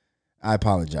 I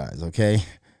apologize, okay?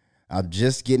 I'm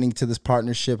just getting into this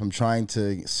partnership. I'm trying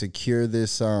to secure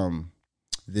this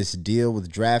this deal with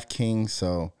DraftKings,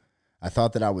 so I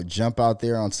thought that I would jump out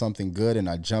there on something good, and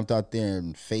I jumped out there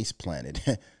and face planted.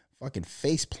 Fucking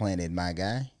face planted, my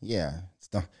guy. Yeah,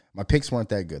 my picks weren't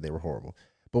that good. They were horrible.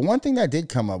 But one thing that did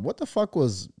come up, what the fuck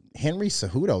was Henry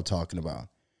Cejudo talking about?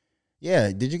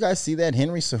 Yeah, did you guys see that?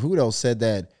 Henry Cejudo said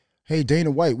that, hey,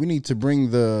 Dana White, we need to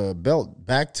bring the belt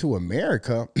back to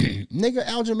America. Nigga,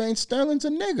 Aljamain Sterling's a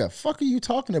nigga. Fuck are you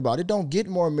talking about? It don't get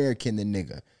more American than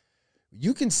nigga.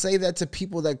 You can say that to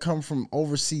people that come from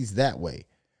overseas that way.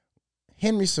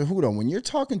 Henry Cejudo, when you're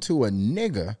talking to a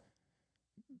nigga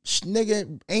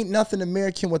ain't nothing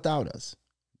American without us.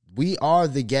 We are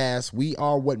the gas. We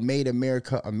are what made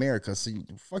America America. So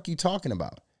fuck you talking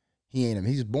about? He ain't him.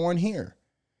 He's born here.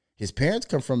 His parents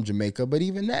come from Jamaica, but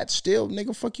even that still,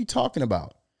 nigga, fuck you talking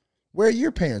about? Where are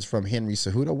your parents from, Henry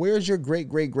Cejudo? Where's your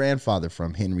great-great-grandfather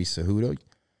from, Henry Cejudo?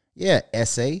 Yeah,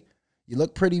 S.A., you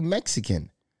look pretty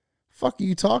Mexican. Fuck are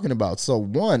you talking about? So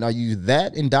one, are you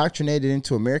that indoctrinated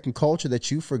into American culture that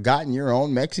you've forgotten your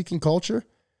own Mexican culture?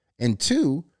 And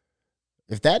two,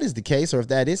 if that is the case, or if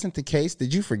that isn't the case,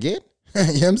 did you forget? You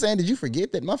know what I'm saying? Did you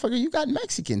forget that, motherfucker, you got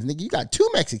Mexicans, nigga? You got two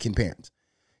Mexican parents.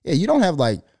 Yeah, you don't have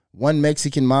like one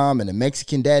Mexican mom and a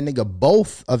Mexican dad, nigga.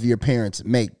 Both of your parents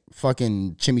make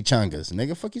fucking chimichangas,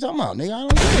 nigga. Fuck you talking about, nigga? I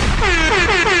don't get it.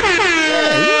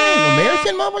 Yeah, you ain't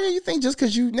American, motherfucker. You think just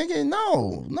because you, nigga?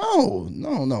 No.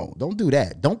 Don't do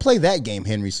that. Don't play that game,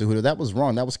 Henry Cejudo. That was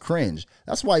wrong. That was cringe.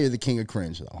 That's why you're the king of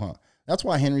cringe, though, huh? That's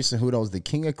why Henry Cejudo is the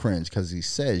king of cringe, because he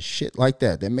says shit like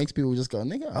that. That makes people just go,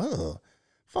 nigga,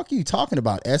 fuck you talking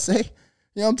about, S.A.? You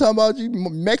know what I'm talking about? You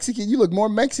Mexican. You look more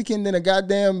Mexican than a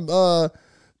goddamn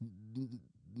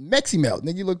Mexi-Melt.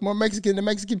 Nigga, you look more Mexican than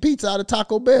Mexican pizza out of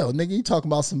Taco Bell. Nigga, you talking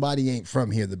about somebody ain't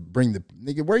from here to bring the...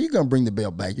 Nigga, where you going to bring the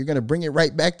bell back? You're going to bring it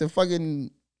right back to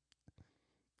fucking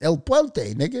El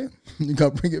Puente, nigga. You're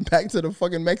going to bring it back to the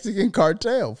fucking Mexican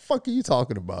cartel. Fuck are you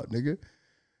talking about, nigga?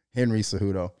 Henry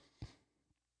Cejudo.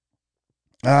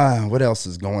 What else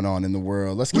is going on in the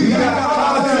world? Let's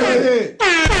get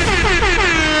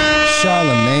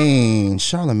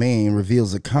Charlemagne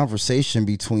reveals a conversation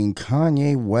between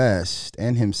Kanye West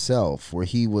and himself where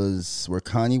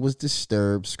Kanye was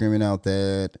disturbed, screaming out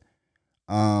that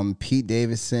Pete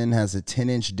Davidson has a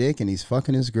 10-inch dick and he's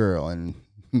fucking his girl, and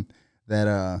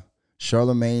that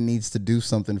Charlemagne needs to do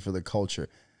something for the culture.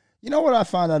 You know what I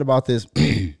found out about this?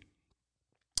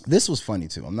 This was funny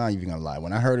too. I'm not even gonna lie.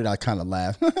 When I heard it, I kind of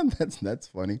laughed. That's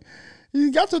funny.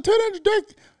 He got the 10-inch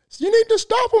dick. You need to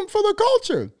stop him for the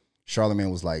culture.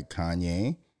 Charlemagne was like,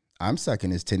 Kanye, I'm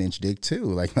sucking his 10-inch dick too.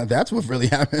 Like, that's what really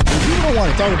happened. You don't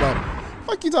want to talk about.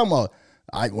 Fuck you talking about.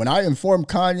 When I informed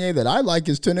Kanye that I like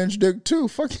his 10-inch dick too.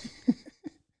 Fuck.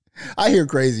 I hear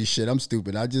crazy shit. I'm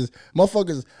stupid.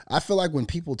 Motherfuckers, I feel like when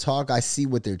people talk, I see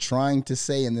what they're trying to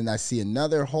say, and then I see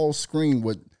another whole screen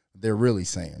what they're really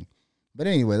saying. But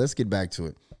anyway, let's get back to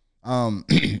it.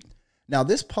 Now,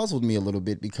 this puzzled me a little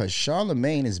bit because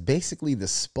Charlemagne is basically the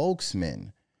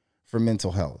spokesman for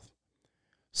mental health.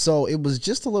 So it was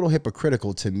just a little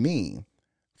hypocritical to me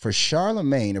for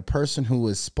Charlemagne, a person who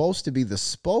is supposed to be the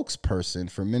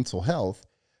spokesperson for mental health,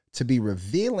 to be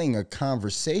revealing a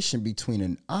conversation between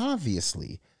an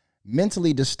obviously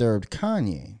mentally disturbed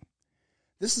Kanye.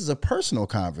 This is a personal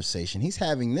conversation. He's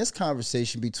having this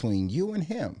conversation between you and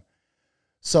him.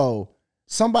 So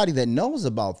somebody that knows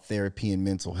about therapy and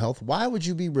mental health, why would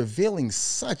you be revealing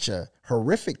such a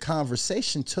horrific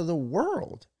conversation to the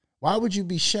world? Why would you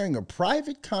be sharing a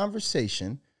private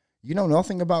conversation? You know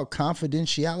nothing about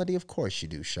confidentiality? Of course you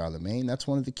do, Charlamagne. That's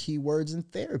one of the key words in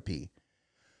therapy.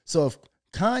 So if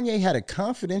Kanye had a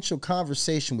confidential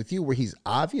conversation with you where he's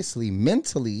obviously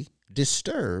mentally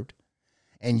disturbed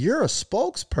and you're a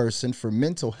spokesperson for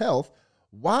mental health,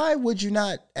 why would you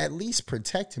not at least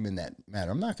protect him in that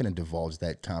matter? I'm not going to divulge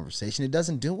that conversation. It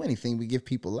doesn't do anything. We give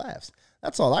people laughs.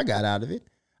 That's all I got out of it.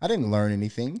 I didn't learn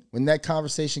anything. When that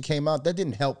conversation came out, that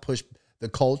didn't help push the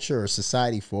culture or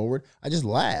society forward. I just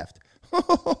laughed.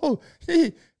 Oh,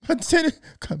 my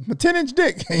 10-inch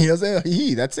dick. You know what I'm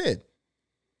saying? That's it.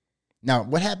 Now,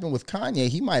 what happened with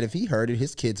Kanye, if he heard it,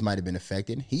 his kids might have been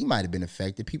affected. He might have been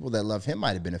affected. People that love him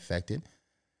might have been affected.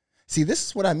 See, this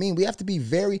is what I mean. We have to be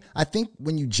I think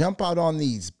when you jump out on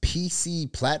these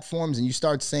PC platforms and you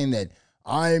start saying that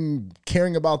I'm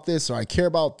caring about this or I care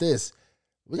about this,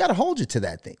 we got to hold you to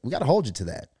that thing. We got to hold you to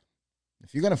that.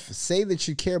 If you're going to say that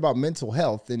you care about mental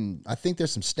health, then I think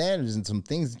there's some standards and some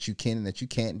things that you can and that you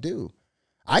can't do.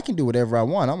 I can do whatever I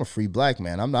want. I'm a free black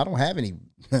man. I don't have any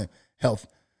health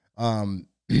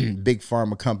big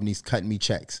pharma companies cutting me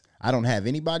checks. I don't have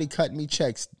anybody cutting me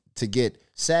checks to get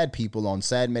sad people on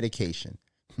sad medication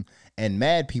and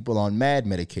mad people on mad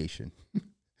medication.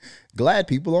 Glad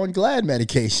people on glad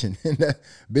medication. And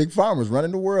big pharma's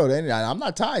running the world. And I'm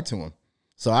not tied to them.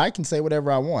 So I can say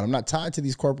whatever I want. I'm not tied to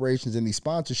these corporations and these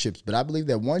sponsorships, but I believe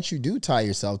that once you do tie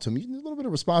yourself to them, you need a little bit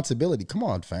of responsibility. Come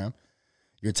on, fam.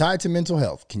 You're tied to mental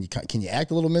health. Can you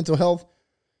act a little mental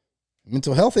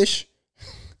health-ish?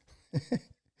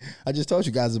 I just told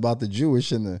you guys about the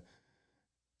Jewish and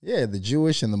the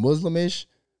Jewish and the Muslimish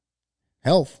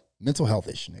mental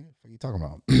health-ish. Nigga, what are you talking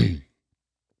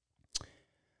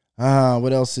about?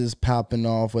 What else is popping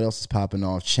off?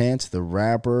 Chance the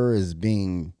Rapper is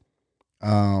being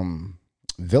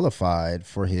vilified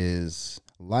for his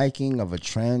liking of a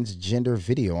transgender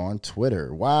video on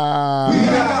Twitter. Wow.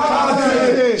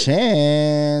 Yeah.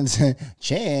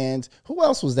 Chance. Who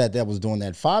else was that was doing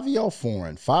that? Fabio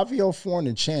Foreign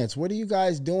and Chance. What are you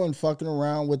guys doing fucking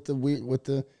around with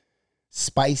the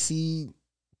spicy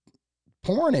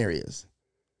porn areas?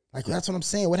 Like, that's what I'm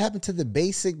saying. What happened to the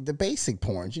basic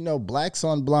porns? You know, blacks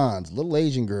on blondes, little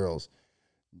Asian girls.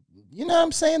 You know what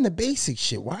I'm saying? The basic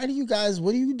shit. What are you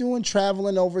doing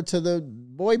traveling over to the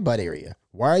boy butt area?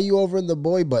 Why are you over in the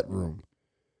boy butt room?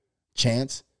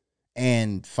 Chance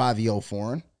and Fabio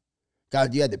Foreign.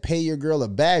 God, you had to pay your girl a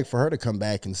bag for her to come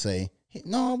back and say, hey,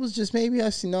 no, it was just maybe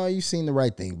you seen the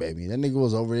right thing, baby. That nigga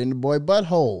was over in the boy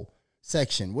butthole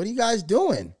section. What are you guys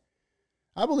doing?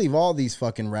 I believe all these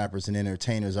fucking rappers and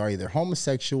entertainers are either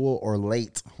homosexual or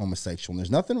late homosexual. And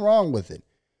there's nothing wrong with it.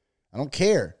 I don't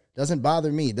care. Doesn't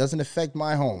bother me. It doesn't affect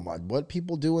my home. What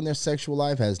people do in their sexual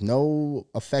life has no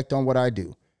effect on what I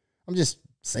do. I'm just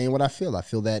saying what I feel. I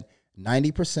feel that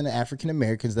 90% of African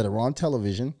Americans that are on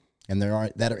television and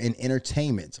that are in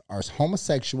entertainment are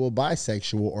homosexual,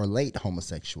 bisexual, or late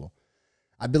homosexual.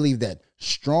 I believe that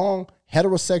strong,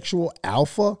 heterosexual,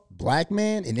 alpha, black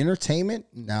man in entertainment,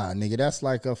 nah, nigga, that's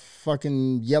like a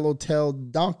fucking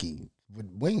yellow-tailed donkey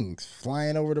with wings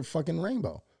flying over the fucking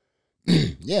rainbow.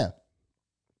 Yeah.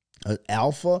 An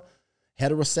alpha,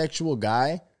 heterosexual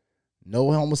guy,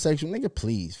 no homosexual, nigga,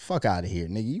 please, fuck out of here,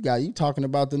 nigga. You talking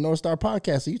about the North Star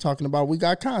podcast, so you talking about we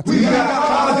got content.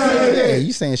 Yeah,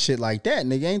 you saying shit like that,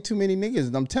 nigga. Ain't too many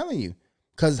niggas, I'm telling you.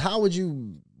 Because how would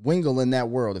you wingle in that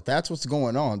world? If that's what's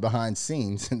going on behind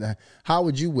scenes, how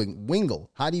would you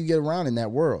wingle? How do you get around in that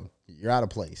world? You're out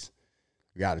of place.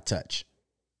 You're out of touch.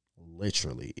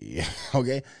 Literally.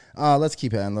 Okay. Let's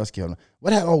keep on.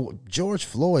 What happened? Oh, George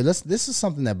Floyd. This is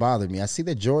something that bothered me. I see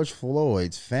that George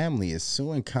Floyd's family is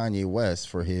suing Kanye West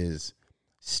for his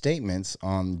statements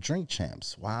on Drink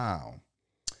Champs. Wow.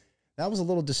 That was a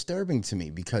little disturbing to me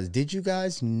because did you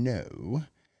guys know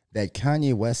that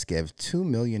Kanye West gave $2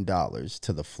 million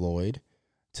to the Floyd,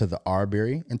 to the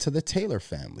Arbery, and to the Taylor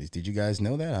families? Did you guys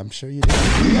know that? I'm sure you did.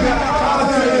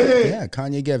 Yeah,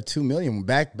 Kanye gave $2 million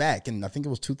back in, I think it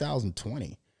was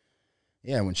 2020.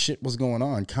 Yeah, when shit was going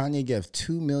on, Kanye gave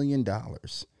 $2 million.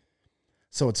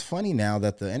 So it's funny now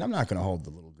that and I'm not going to hold the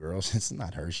little girl. It's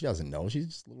not her. She doesn't know. She's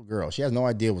just a little girl. She has no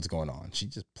idea what's going on. She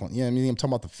just, you know what I mean? I'm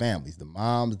talking about the families, the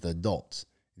moms, the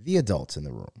adults in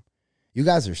the room. You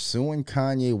guys are suing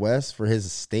Kanye West for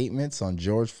his statements on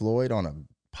George Floyd on a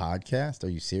podcast? Are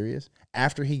you serious?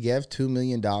 After he gave $2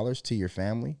 million to your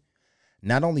family?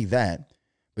 Not only that,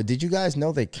 But did you guys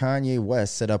know that Kanye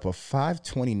West set up a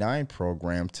 529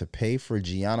 program to pay for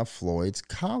Gianna Floyd's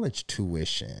college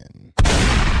tuition?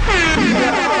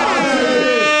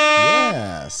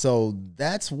 Yeah, so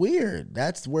that's weird.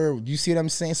 That's where, you see what I'm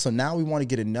saying? So now we want to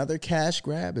get another cash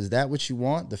grab. Is that what you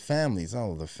want? The families.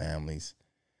 Oh, the families.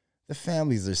 The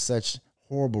families are such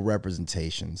horrible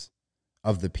representations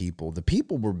of the people. The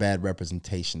people were bad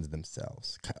representations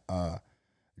themselves.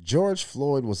 George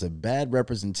Floyd was a bad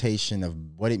representation of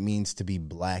what it means to be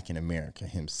black in America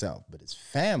himself, but his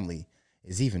family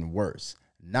is even worse.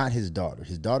 Not his daughter.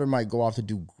 His daughter might go off to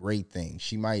do great things.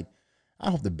 She might, I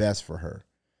hope the best for her.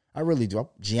 I really do.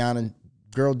 Gianna,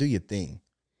 girl, do your thing.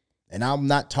 And I'm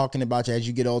not talking about you. As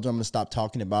you get older, I'm going to stop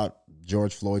talking about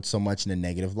George Floyd so much in a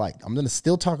negative light. I'm going to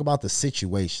still talk about the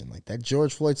situation. Like, that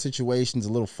George Floyd situation is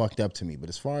a little fucked up to me. But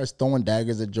as far as throwing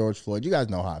daggers at George Floyd, you guys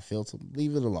know how I feel, so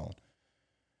leave it alone.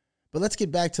 But let's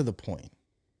get back to the point.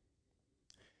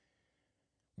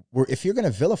 If you're going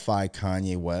to vilify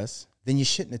Kanye West, then you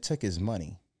shouldn't have took his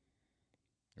money,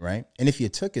 right? And if you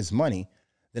took his money,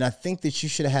 then I think that you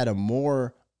should have had a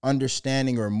more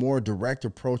understanding or a more direct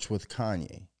approach with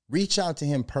Kanye. Reach out to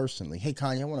him personally. Hey,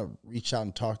 Kanye, I want to reach out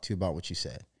and talk to you about what you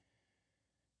said.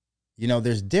 You know,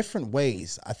 there's different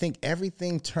ways. I think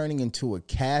everything turning into a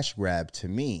cash grab, to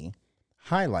me,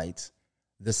 highlights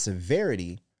the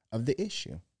severity of the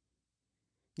issue.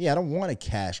 Yeah, I don't want a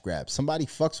cash grab. Somebody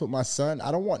fucks with my son.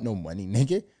 I don't want no money,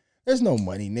 nigga. There's no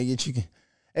money, nigga. You can,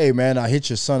 hey, man, I hit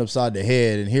your son upside the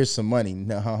head and here's some money.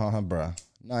 No, bro.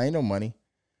 No, ain't no money.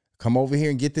 Come over here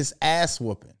and get this ass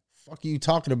whooping. Fuck are you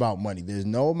talking about money? There's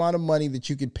no amount of money that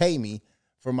you could pay me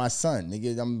for my son,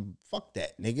 nigga. Fuck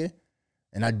that, nigga.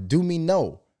 And I do mean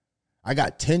no. I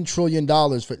got $10 trillion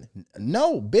for,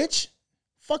 no, bitch.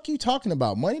 Fuck you talking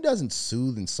about? Money doesn't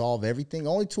soothe and solve everything.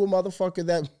 Only to a motherfucker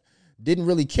that didn't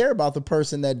really care about the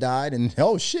person that died, and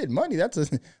oh shit, money.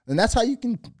 And that's how you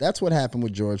can. That's what happened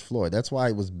with George Floyd. That's why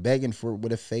he was begging for it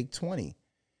with a fake 20.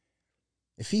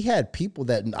 If he had people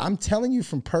that, I'm telling you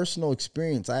from personal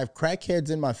experience, I have crackheads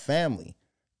in my family,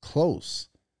 close,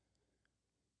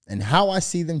 and how I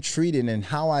see them treated and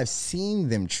how I've seen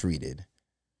them treated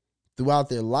throughout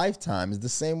their lifetime is the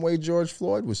same way George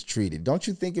Floyd was treated. Don't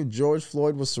you think if George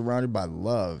Floyd was surrounded by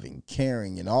love and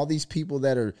caring and all these people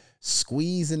that are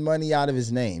squeezing money out of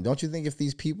his name, don't you think if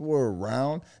these people were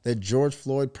around that George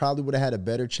Floyd probably would have had a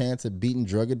better chance at beating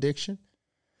drug addiction?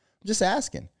 I'm just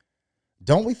asking.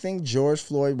 Don't we think George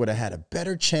Floyd would have had a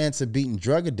better chance of beating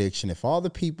drug addiction if all the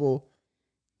people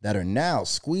that are now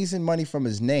squeezing money from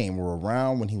his name were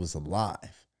around when he was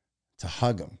alive to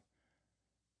hug him,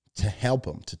 to help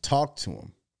him, to talk to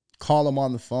him, call him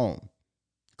on the phone,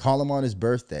 call him on his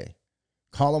birthday,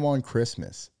 call him on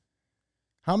Christmas?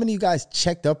 How many of you guys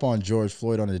checked up on George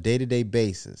Floyd on a day-to-day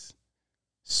basis,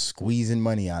 squeezing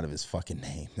money out of his fucking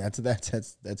name? That's.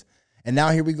 And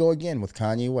now here we go again with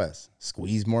Kanye West.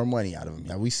 Squeeze more money out of him.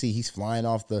 Now we see he's flying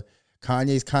off the,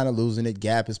 Kanye's kind of losing it.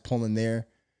 Gap is pulling there.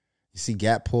 You see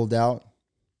Gap pulled out.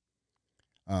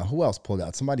 Who else pulled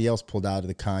out? Somebody else pulled out of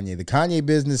the Kanye. The Kanye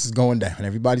business is going down.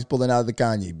 Everybody's pulling out of the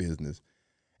Kanye business.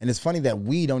 And it's funny that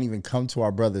we don't even come to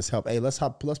our brothers' help. Hey, let's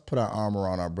put our armor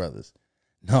on our brothers.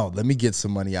 No, let me get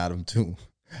some money out of them too.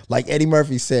 Like Eddie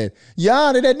Murphy said,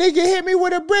 Yana, that nigga hit me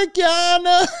with a brick,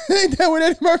 Yana. Ain't that what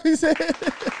Eddie Murphy said?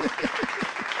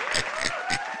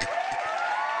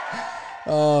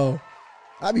 Oh,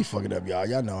 I be fucking up, y'all.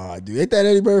 Y'all know how I do. Ain't that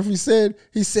Eddie Murphy said?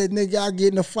 He said, nigga, I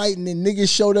get in a fight and then niggas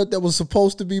showed up that was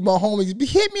supposed to be my homies.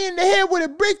 Hit me in the head with a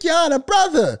brick, Yana.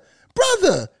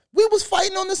 Brother, we was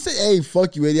fighting on the same. Hey,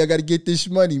 fuck you, Eddie. I got to get this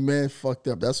money, man. Fucked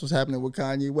up. That's what's happening with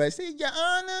Kanye West. Hey,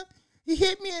 Yana, he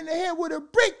hit me in the head with a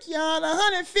brick, Yana.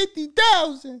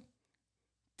 150,000.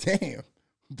 Damn.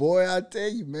 Boy, I tell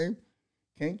you, man.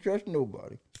 Can't trust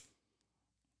nobody.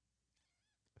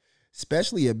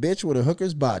 Especially a bitch with a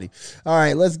hooker's body. All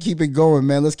right, let's keep it going,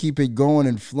 man. Let's keep it going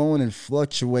and flowing and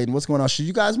fluctuating. What's going on? Should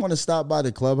you guys want to stop by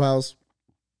the clubhouse?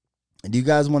 Do you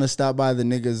guys want to stop by the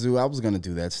nigga zoo? I was going to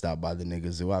do that, stop by the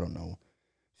nigga zoo. I don't know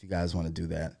if you guys want to do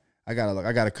that. I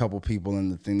got a couple people in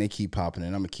the thing. They keep popping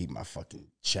in. I'm going to keep my fucking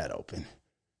chat open.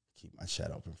 Keep my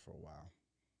chat open for a while.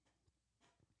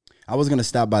 I was going to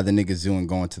stop by the nigga zoo and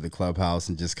go into the clubhouse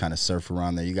and just kind of surf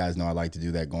around there. You guys know I like to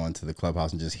do that, go into the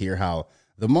clubhouse and just hear how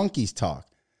the monkeys talk.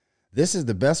 This is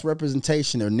the best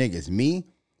representation of niggas. Me,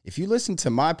 if you listen to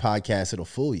my podcast, it'll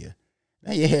fool you.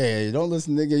 Yeah, don't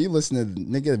listen, nigga. You listen to,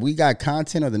 nigga, we got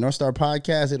content on the North Star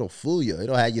podcast, it'll fool you.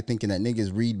 It'll have you thinking that niggas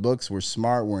read books, we're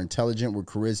smart, we're intelligent, we're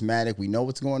charismatic, we know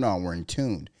what's going on, we're in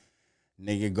tune.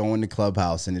 Nigga, go in the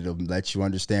clubhouse and it'll let you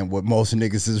understand what most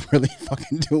niggas is really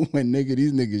fucking doing. Nigga,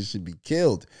 these niggas should be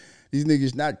killed. These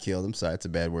niggas not killed. I'm sorry, it's a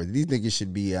bad word. These niggas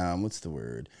should be what's the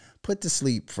word? Put to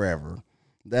sleep forever.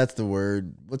 That's the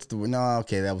word. What's the word? No,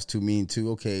 okay, that was too mean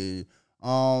too. Okay.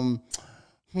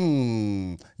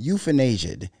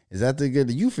 Euthanasiaed. Is that the good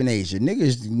euthanasia?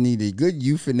 Niggas need a good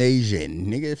euthanasia.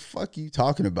 Nigga, fuck you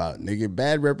talking about? Nigga,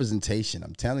 bad representation.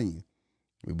 I'm telling you.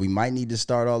 We might need to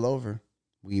start all over.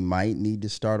 What's going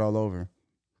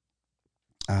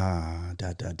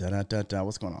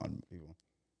on, people?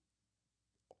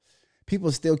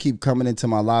 People still keep coming into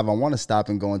my live. I want to stop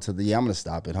and go into the. I'm going to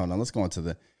stop it. Hold on. Let's go into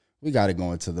the. We got to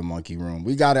go into the monkey room.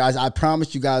 We got to. I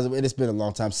promise you guys. It's been a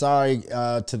long time. Sorry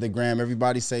to the gram.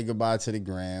 Everybody say goodbye to the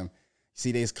gram.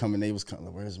 See, they was coming. They was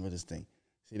coming. Where's this thing?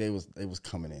 See, they was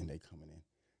coming in. They coming in.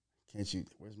 Can't you?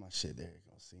 Where's my shit? There you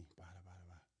go. See.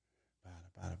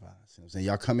 See what I'm saying?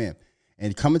 Y'all come in.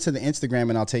 And come into the Instagram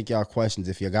and I'll take y'all questions.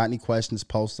 If you got any questions,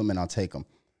 post them and I'll take them.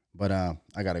 But I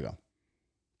got to go.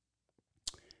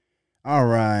 All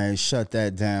right. Shut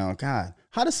that down. God,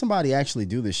 how does somebody actually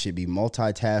do this shit? Be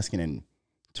multitasking and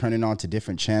turning on to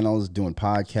different channels, doing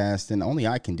podcasting. Only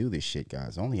I can do this shit,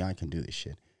 guys. Only I can do this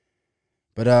shit.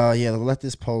 But yeah, let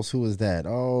this post. Who is that?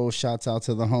 Oh, shouts out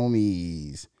to the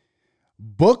homies.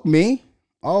 Book me.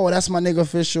 Oh, that's my nigga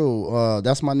official.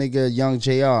 That's my nigga Young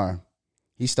JR.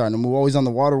 He's starting to move. Always on the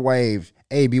water wave.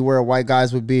 Hey, beware of white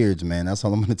guys with beards, man. That's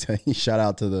all I'm going to tell you. Shout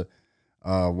out to the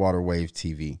Water Wave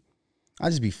TV. I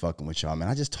just be fucking with y'all, man.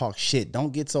 I just talk shit.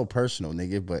 Don't get so personal,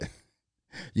 nigga, but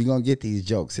you're going to get these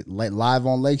jokes. Live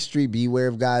on Lake Street, beware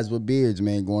of guys with beards,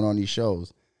 man, going on these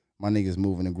shows. My nigga's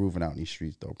moving and grooving out in these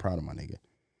streets, though. Proud of my nigga.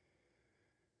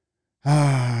 All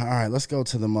right, let's go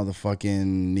to the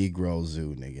motherfucking Negro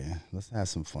Zoo, nigga. Let's have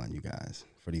some fun, you guys,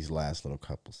 for these last little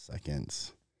couple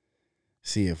seconds.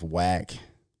 See if Whack.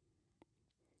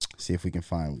 See if we can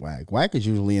find Whack. Whack is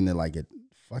usually in there like at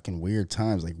fucking weird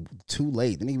times, like too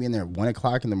late. Then he be in there at 1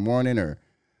 o'clock in the morning or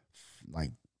like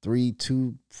 3,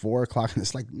 2, 4 o'clock. And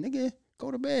it's like, nigga,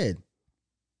 go to bed.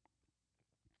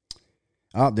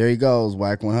 Oh, there he goes.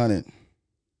 Whack 100.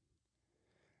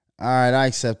 All right, I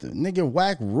accept it. Nigga,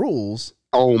 Whack rules.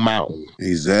 Oh, mountain.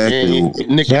 Exactly. Yeah,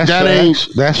 nigga,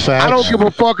 that's facts. I don't give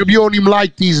a fuck if you don't even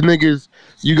like these niggas.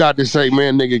 You got to say,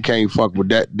 man, nigga can't fuck with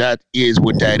that. That is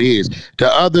what that is.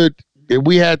 The other, if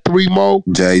we had 3 more,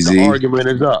 Jay-Z. the argument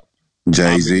is up.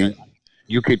 Jay-Z. I mean,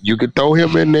 you could throw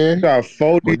him in there. Got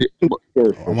 40 I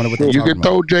wonder what they're you talking could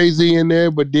throw Jay-Z in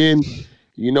there, but then,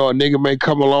 you know, a nigga may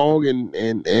come along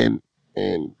and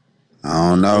I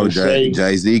don't know.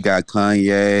 Jay-Z got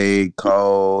Kanye,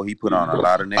 Cole. He put on a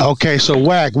lot of niggas. Okay, so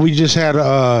Whack, we just had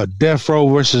Death Row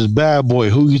versus Bad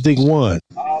Boy. Who you think won?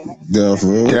 Death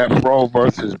Row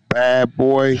versus Bad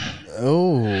Boy.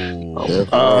 Oh,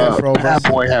 Death Row Bad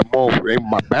Boy had more.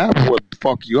 My Bad Boy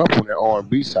fuck you up on that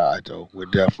R&B side though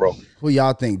with Death Row. Who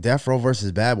y'all think? Death Row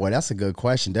versus Bad Boy. That's a good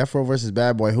question. Death Row versus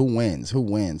Bad Boy. Who wins?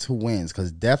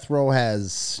 Because Death Row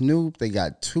has Snoop. They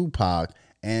got Tupac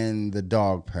and the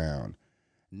Dog Pound.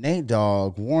 Nate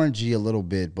Dogg, Warren G a little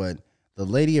bit, but the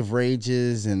Lady of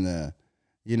Rages and a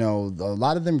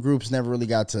lot of them groups never really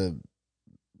got to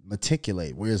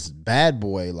matriculate. Whereas Bad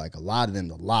Boy, like a lot of them,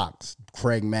 the Locks,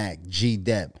 Craig Mack, G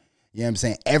Dep, you know what I'm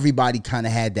saying? Everybody kind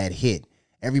of had that hit.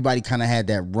 Everybody kind of had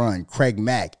that run. Craig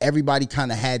Mack, everybody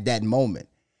kind of had that moment.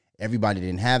 Everybody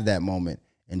didn't have that moment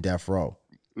in Death Row.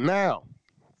 Now,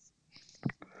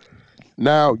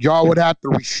 y'all would have to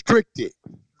restrict it.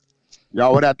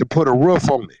 Y'all would have to put a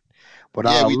roof on it. But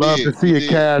I would love to see a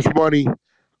Cash Money,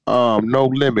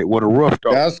 No Limit with a roof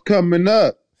though. That's coming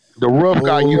up. The roof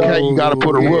guy, you got to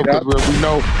put a roof because we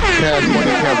know Cash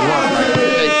Money can't run. Like,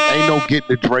 ain't no getting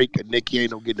to Drake and Nicki,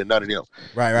 ain't no getting to none of them.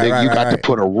 Right. You got to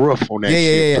put a roof on that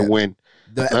shit to win.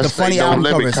 The funny album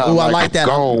covers. Oh, I like that.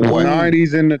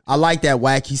 90s in the. I like that,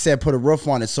 Whack. He said put a roof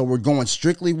on it. So we're going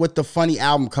strictly with the funny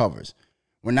album covers.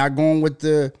 We're not going with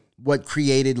what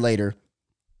created later.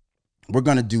 We're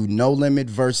gonna do No Limit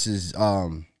versus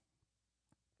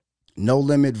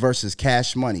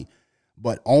Cash Money,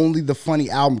 but only the funny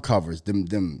album covers.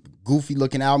 Them goofy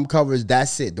looking album covers.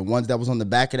 That's it. The ones that was on the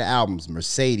back of the albums.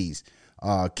 Mercedes,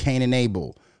 Cain and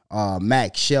Abel,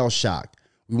 Mac, Shell Shock.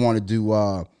 We want to do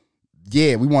we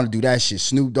want to do that shit.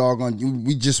 Snoop Dogg on you.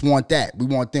 We just want that. We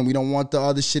want them. We don't want the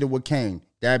other shit of what came.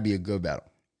 That'd be a good battle.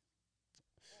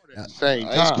 Same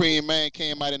time. Ice Cream Man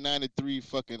came out in 93,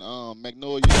 fucking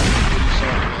Magnolia. You saw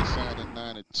that song in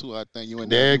 92, I think. You in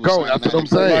there you go. That's what I'm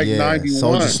saying. Like 91.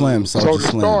 Soldier Slim. So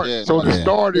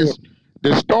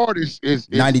the start is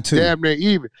 92. Damn near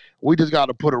even. We just got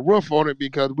to put a roof on it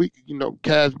because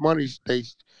Cash Money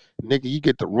stays. Nigga, you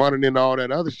get to running and all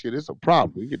that other shit. It's a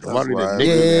problem. You get to running and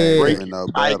niggas and Drake and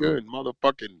Tiger and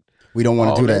motherfucking We don't want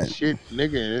to all do that that. shit,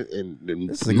 nigga, and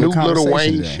This is a new good Little conversation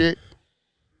Wayne today. shit.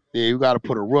 Yeah, you got to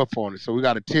put a roof on it. So we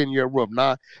got a 10-year roof,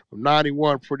 from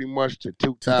 91 pretty much to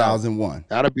 2000. 2001.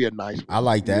 That'll be a nice one. I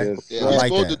like that. Yes, Yeah, I we like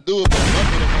supposed that. to do it, but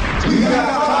Bumpy don't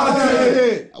want to take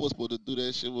it. I was supposed to do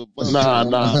that shit with Bumpy. Nah.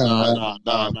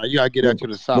 You gotta get that to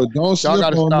the south. But don't Y'all slip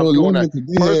gotta on stop no doing that. limit. 'Cause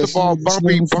they First had of all, some of the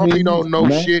Slim Bumpy don't Shadys, know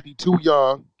man. shit. He too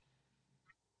young.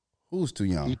 Who's too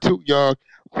young? He too young.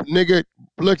 Nigga,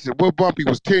 listen, Will Bumpy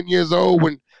was 10 years old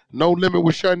when No Limit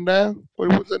was shutting down. What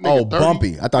was that nigga, 30?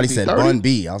 Bumpy. I thought he said 30? Bun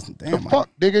B. I was damn. The fuck,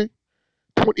 nigga?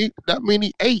 20, that mean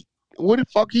he 8. What the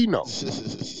fuck he know?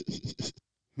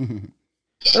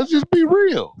 Let's just be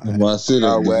real. I said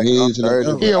that the age of the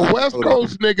era. He a West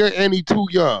Coast nigga and he too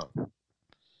young.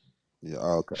 Yeah,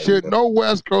 okay. Should no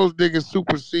West Coast nigga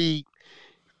supersede?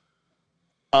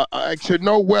 Should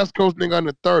no West Coast nigga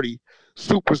under 30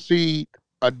 supersede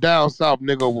a down south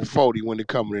nigga over 40 when it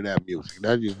comes to that music?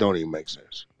 That just don't even make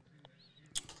sense.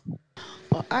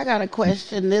 Well, I got a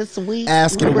question this week.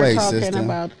 Ask it we were away, talking sister.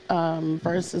 about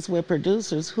verses with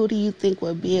producers. Who do you think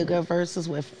would be a good verses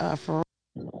with Pharrell?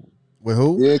 With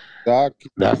who? Yeah, Doc.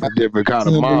 That's a different kind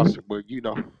of monster, but you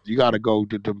gotta go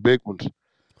to the big ones.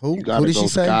 Who? You gotta Who did go she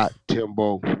say? Scott,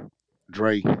 Timbo,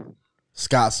 Dre.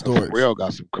 Scott Storch. Pharrell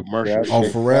got some commercial Yeah,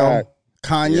 shit. Pharrell. Yeah,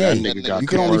 Kanye. that nigga got you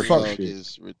can only commercial fuck. shit.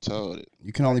 Is retarded.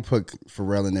 You can only put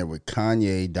Pharrell in there with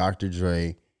Kanye, Dr.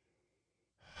 Dre,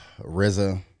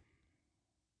 RZA,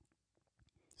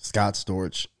 Scott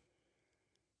Storch.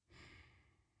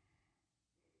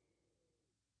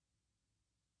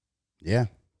 Yeah.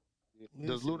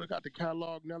 Does Luda got the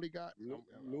catalog Nelly got?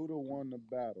 Luda won the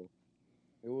battle.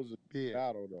 It was a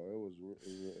battle though.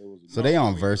 It was. So they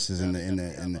on verses in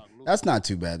the. That's not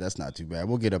too bad. That's not too bad.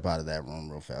 We'll get up out of that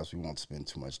room real fast. We won't spend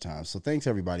too much time. So thanks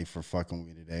everybody for fucking with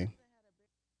me today.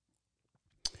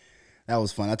 That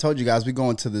was fun. I told you guys we go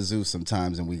into the zoo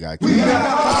sometimes and we got.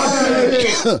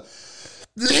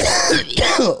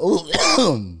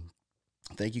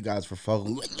 Thank you guys for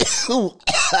fucking.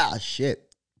 Shit.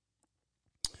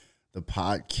 The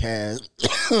podcast.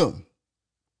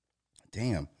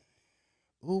 Damn.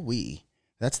 Ooh wee.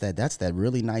 That's that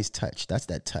really nice touch. That's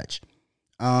that touch.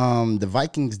 The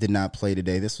Vikings did not play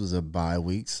today. This was a bye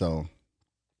week, so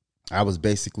I was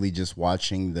basically just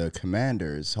watching the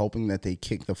Commanders, hoping that they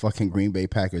kicked the fucking Green Bay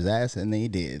Packers ass, and they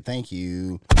did. Thank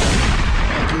you.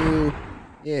 Thank you.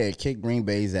 Yeah, kick Green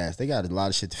Bay's ass. They got a lot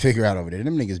of shit to figure out over there.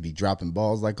 Them niggas be dropping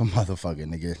balls like a motherfucker,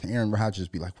 nigga. Aaron Rodgers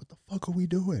be like, what the fuck are we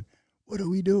doing? What are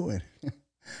we doing?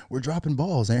 We're dropping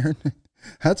balls, Aaron.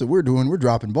 That's what we're doing. We're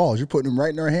dropping balls. You're putting them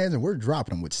right in our hands, and we're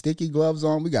dropping them with sticky gloves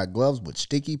on. We got gloves with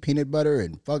sticky peanut butter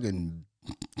and fucking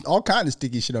all kind of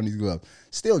sticky shit on these gloves.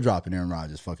 Still dropping Aaron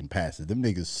Rodgers fucking passes. Them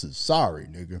niggas sorry,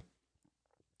 nigga.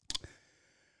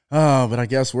 Oh, but I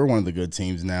guess we're one of the good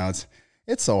teams now.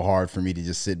 It's so hard for me to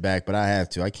just sit back, but I have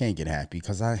to. I can't get happy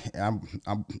because I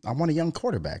want a young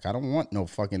quarterback. I don't want no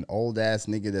fucking old ass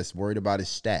nigga that's worried about his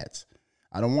stats.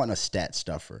 I don't want a stat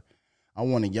stuffer. I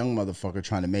want a young motherfucker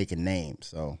trying to make a name.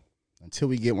 So until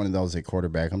we get one of those at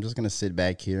quarterback, I'm just going to sit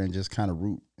back here and just kind of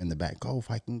root in the back. Go,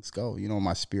 Vikings, go. You know,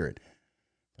 my spirit.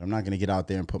 But I'm not going to get out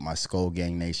there and put my Skull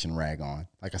Gang Nation rag on.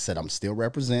 Like I said, I'm still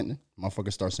representing.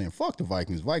 Motherfuckers start saying, fuck the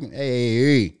Vikings. Vikings.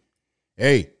 Hey.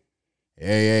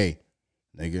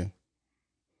 Nigga.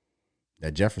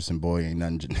 That Jefferson boy ain't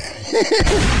nothing.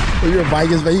 If you're a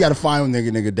Vikings fan, you got to find one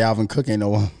nigga. Dalvin Cook ain't no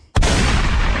one.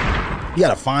 You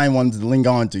got to find one to link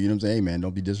on to. You know what I'm saying? Hey, man,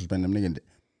 don't be disrespecting them nigga.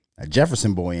 That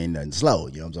Jefferson boy ain't nothing slow.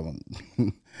 You know what I'm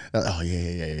saying? Oh,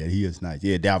 yeah. He is nice.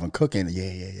 Yeah, Dalvin Cook ain't.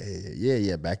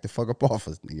 Yeah. Back the fuck up off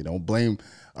us, nigga. Don't blame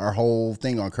our whole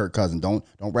thing on Kirk Cousins. Don't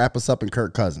wrap us up in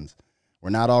Kirk Cousins. We're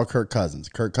not all Kirk Cousins.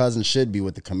 Kirk Cousins should be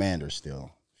with the Commanders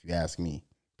still, if you ask me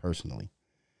personally.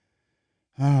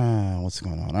 What's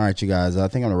going on? All right, you guys. I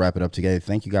think I'm going to wrap it up today.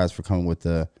 Thank you guys for coming with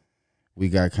the We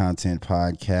Got Content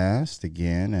podcast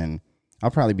again. And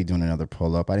I'll probably be doing another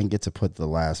pull-up. I didn't get to put the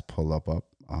last pull-up up.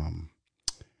 I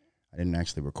didn't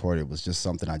actually record it. It was just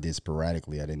something I did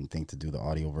sporadically. I didn't think to do the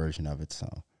audio version of it.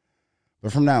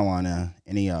 But from now on,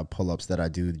 any pull-ups that I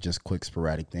do, just quick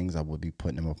sporadic things, I will be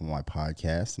putting them up on my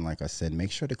podcast. And like I said,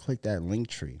 make sure to click that link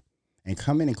tree. And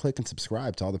come in and click and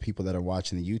subscribe to all the people that are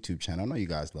watching the YouTube channel. I know you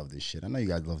guys love this shit. I know you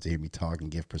guys love to hear me talk and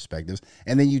give perspectives.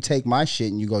 And then you take my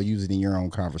shit and you go use it in your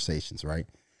own conversations, right?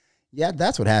 Yeah,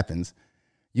 that's what happens.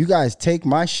 You guys take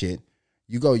my shit,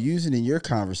 you go use it in your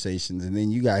conversations, and then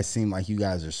you guys seem like you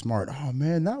guys are smart. Oh,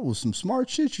 man, that was some smart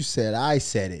shit you said. I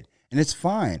said it. And it's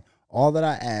fine. All that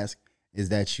I ask is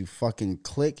that you fucking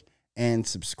click and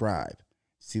subscribe.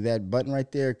 See that button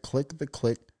right there? Click,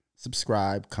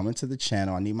 subscribe, come into the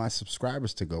channel. I need my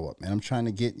subscribers to go up, man. I'm trying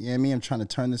to get, you know what I mean? I'm trying to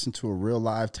turn this into a real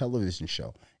live television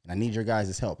show. And I need your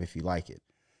guys' help if you like it.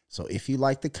 So if you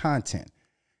like the content,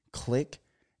 click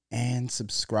and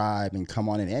subscribe and come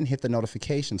on in and hit the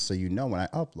notifications so you know when I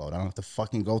upload. I don't have to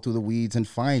fucking go through the weeds and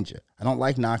find you. I don't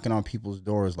like knocking on people's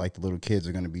doors like the little kids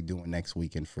are going to be doing next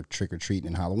weekend for trick-or-treating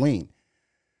and Halloween.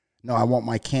 No, I want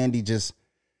my candy just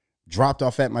dropped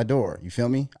off at my door. You feel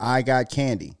me? I got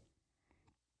candy.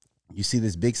 You see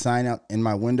this big sign out in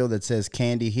my window that says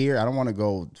candy here? I don't want to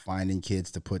go finding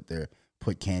kids to put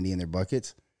candy in their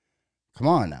buckets. Come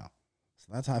on now. So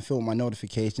that's how I feel with my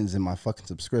notifications and my fucking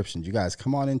subscriptions. You guys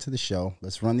come on into the show.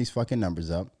 Let's run these fucking numbers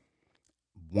up.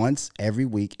 Once every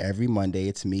week, every Monday,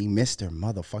 it's me, Mr.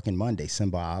 Motherfucking Monday,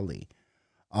 Simba Ali.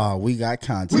 We got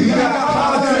content.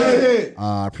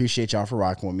 I appreciate y'all for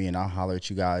rocking with me, and I'll holler at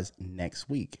you guys next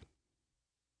week.